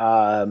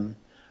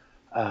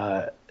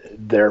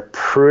 They're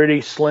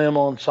pretty slim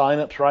on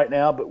signups right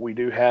now, but we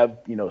do have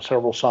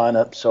several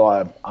signups,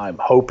 so I'm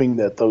hoping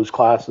that those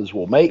classes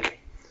will make.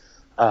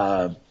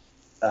 And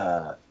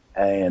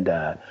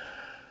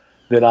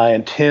then I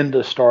intend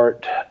to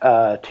start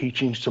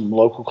teaching some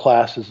local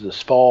classes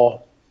this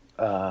fall.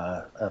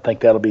 I think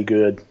that'll be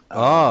good.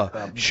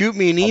 Shoot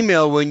me an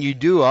email when you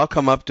do. I'll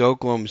come up to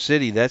Oklahoma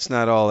City. That's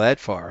not all that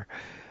far.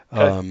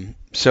 Okay.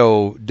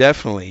 So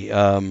definitely.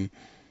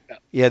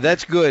 Yeah,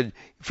 that's good.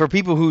 For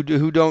people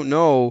who don't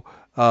know,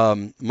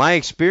 my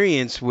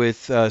experience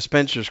with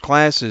Spencer's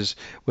classes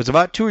was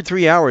about 2 or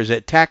 3 hours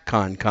at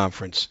TACCon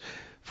conference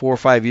 4 or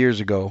 5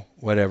 years ago,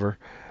 whatever.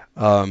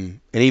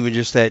 And even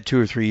just that 2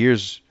 or 3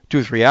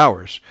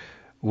 hours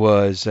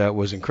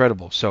was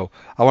incredible. So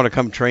I want to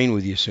come train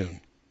with you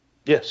soon.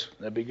 Yes,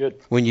 that'd be good.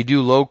 When you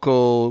do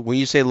local, when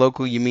you say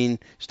local, you mean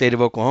state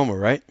of Oklahoma,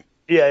 right?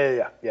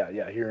 Yeah,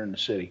 here in the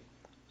city.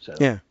 So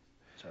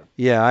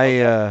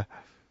yeah.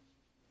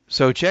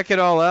 So check it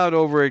all out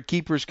over at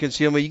Keepers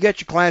Concealment. You got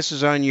your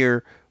classes on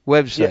your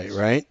website, yes.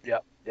 right?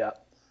 Yep.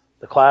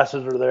 The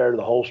classes are there.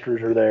 The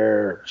holsters are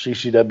there.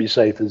 CCW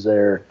Safe is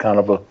there. Kind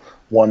of a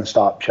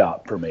one-stop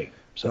shop for me.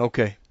 So.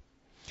 Okay.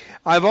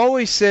 I've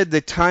always said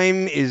that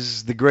time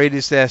is the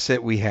greatest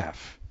asset we have.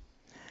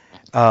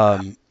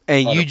 And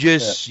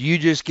 100%. you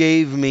just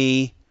gave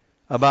me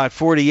about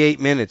 48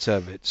 minutes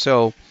of it.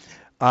 So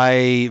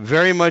I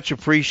very much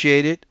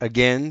appreciate it.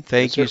 Again,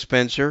 thank you,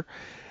 Spencer.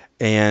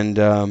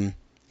 And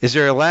is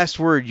there a last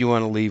word you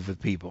want to leave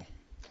with people?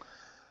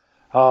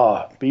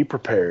 Be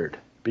prepared.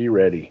 Be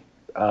ready.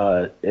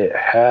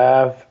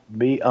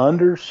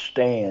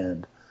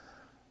 Understand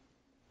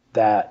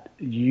that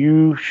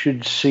you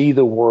should see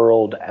the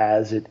world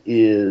as it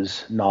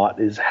is, not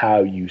as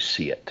how you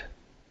see it.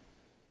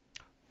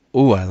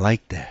 Oh, I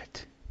like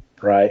that.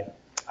 Right?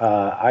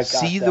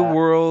 See the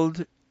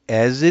world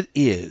as it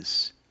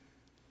is,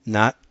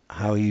 not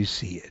how you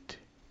see it.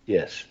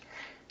 Yes.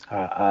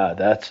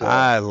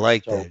 I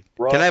like that.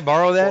 Can I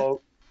borrow that?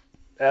 Quote.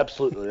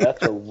 Absolutely.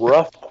 That's a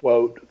rough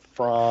quote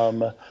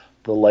from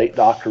the late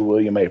Dr.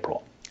 William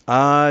April.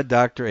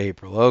 Dr.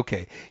 April.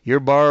 Okay. You're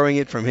borrowing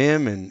it from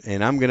him,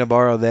 and I'm going to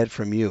borrow that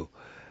from you.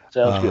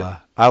 Sounds good.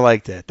 I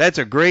like that. That's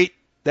a great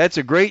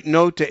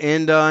note to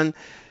end on.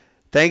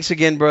 Thanks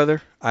again,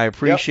 brother. I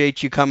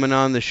appreciate you coming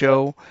on the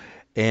show,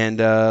 and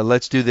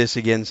let's do this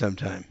again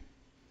sometime.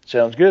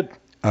 Sounds good.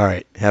 All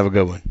right. Have a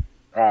good one.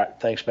 All right.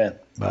 Thanks, man.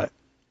 Bye.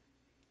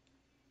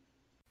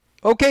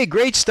 Okay,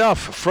 great stuff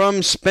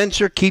from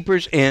Spencer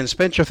Keepers. And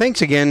Spencer,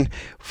 thanks again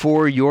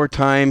for your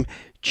time.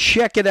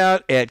 Check it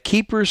out at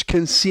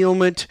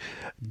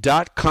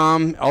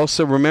keepersconcealment.com.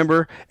 Also,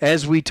 remember,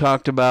 as we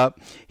talked about,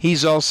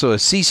 he's also a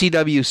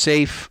CCW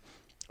Safe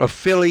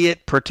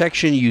affiliate,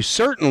 protection you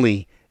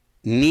certainly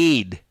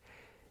need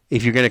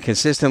if you're going to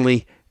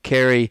consistently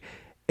carry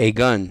a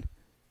gun.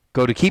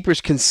 Go to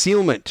Keepers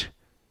Concealment,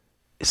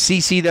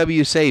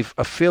 CCW Safe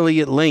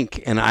affiliate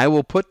link, and I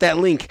will put that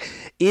link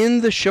in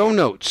the show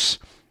notes.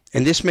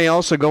 And this may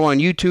also go on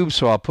YouTube,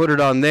 so I'll put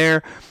it on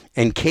there.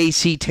 And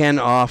KC10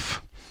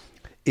 off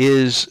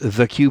is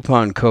the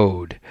coupon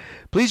code.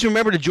 Please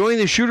remember to join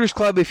the Shooters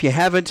Club if you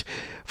haven't.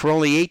 For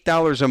only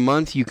 $8 a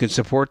month, you can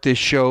support this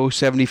show,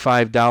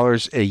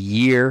 $75 a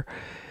year.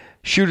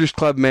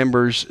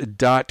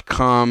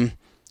 ShootersClubMembers.com.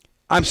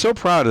 I'm so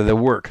proud of the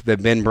work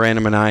that Ben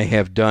Branham and I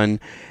have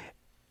done,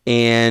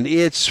 and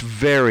it's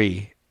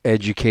very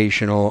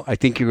educational. I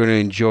think you're going to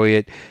enjoy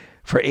it.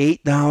 For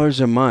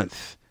 $8 a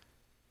month,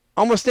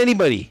 almost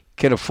anybody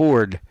can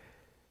afford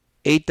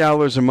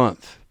 $8 a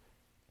month.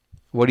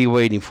 What are you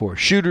waiting for?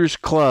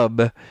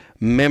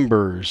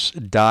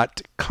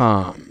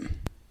 ShootersClubMembers.com.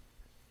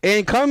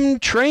 And come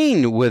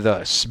train with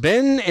us.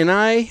 Ben and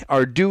I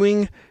are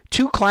doing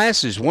 2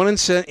 classes, one in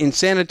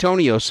San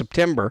Antonio,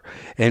 September,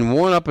 and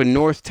one up in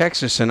North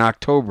Texas in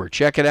October.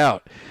 Check it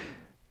out.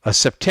 A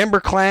September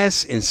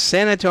class in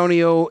San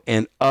Antonio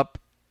and up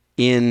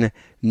in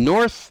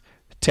North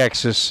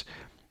Texas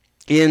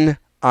in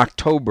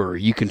October.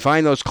 You can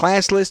find those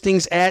class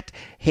listings at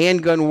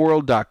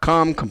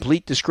handgunworld.com.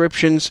 Complete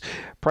descriptions,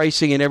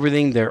 pricing, and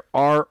everything. There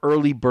are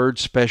early bird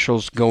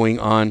specials going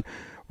on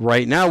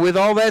right now. With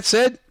all that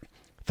said,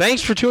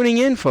 thanks for tuning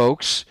in,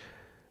 folks.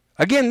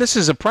 Again, this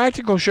is a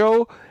practical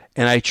show,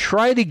 and I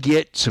try to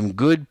get some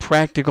good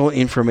practical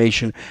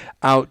information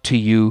out to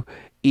you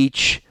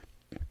each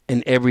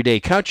and every day.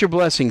 Count your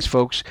blessings,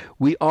 folks.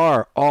 We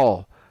are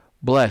all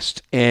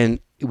blessed, and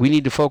we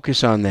need to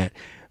focus on that.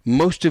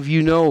 Most of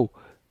you know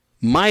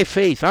my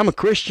faith. I'm a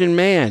Christian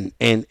man,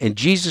 and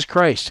Jesus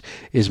Christ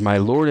is my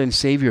Lord and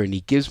Savior, and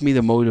He gives me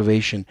the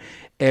motivation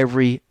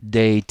every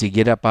day to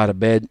get up out of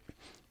bed,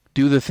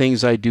 do the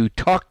things I do,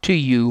 talk to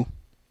you,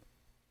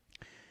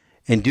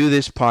 and do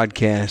this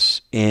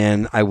podcast.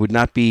 And I would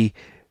not be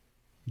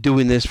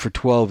doing this for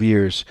 12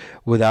 years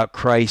without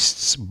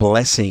Christ's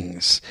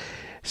blessings.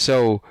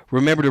 So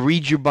remember to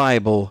read your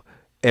Bible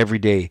every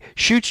day.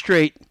 Shoot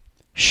straight,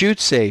 shoot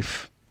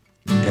safe,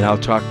 and I'll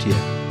talk to you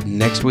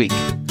next week.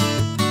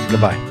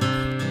 Goodbye.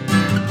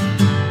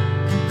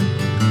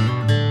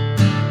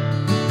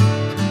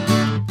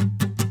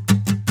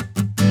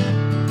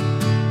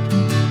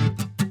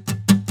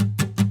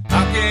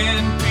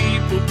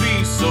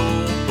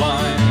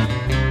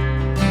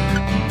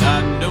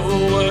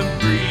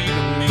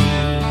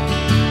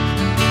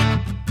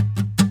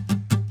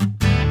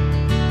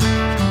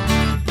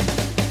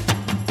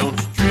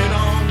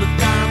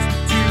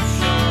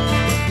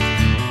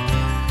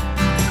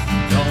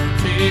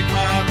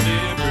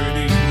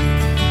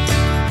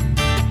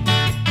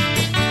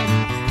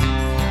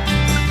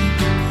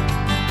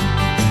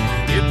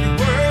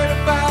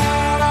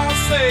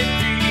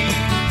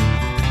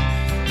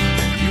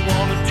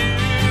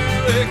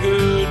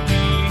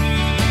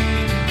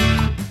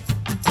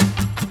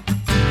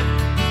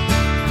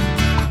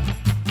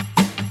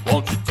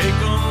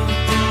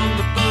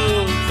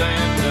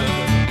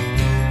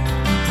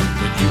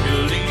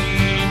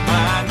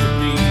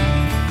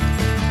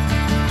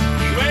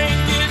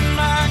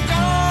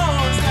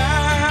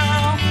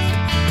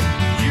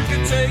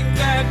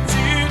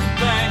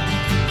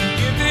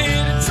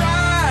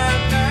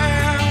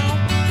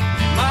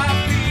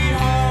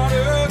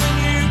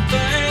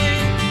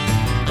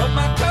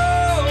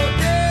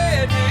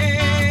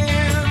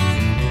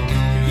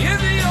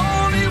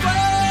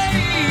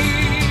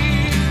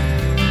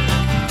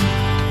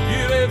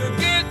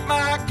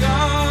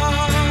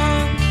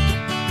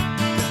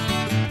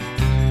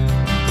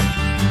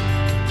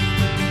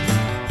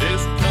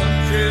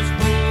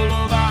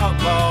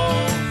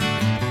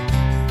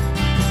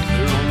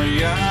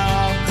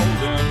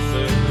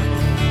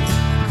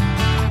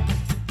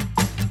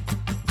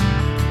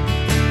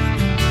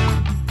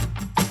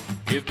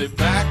 If they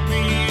back me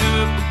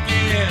up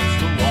against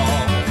the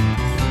wall,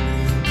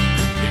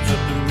 it's up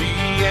to me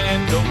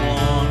and no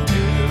one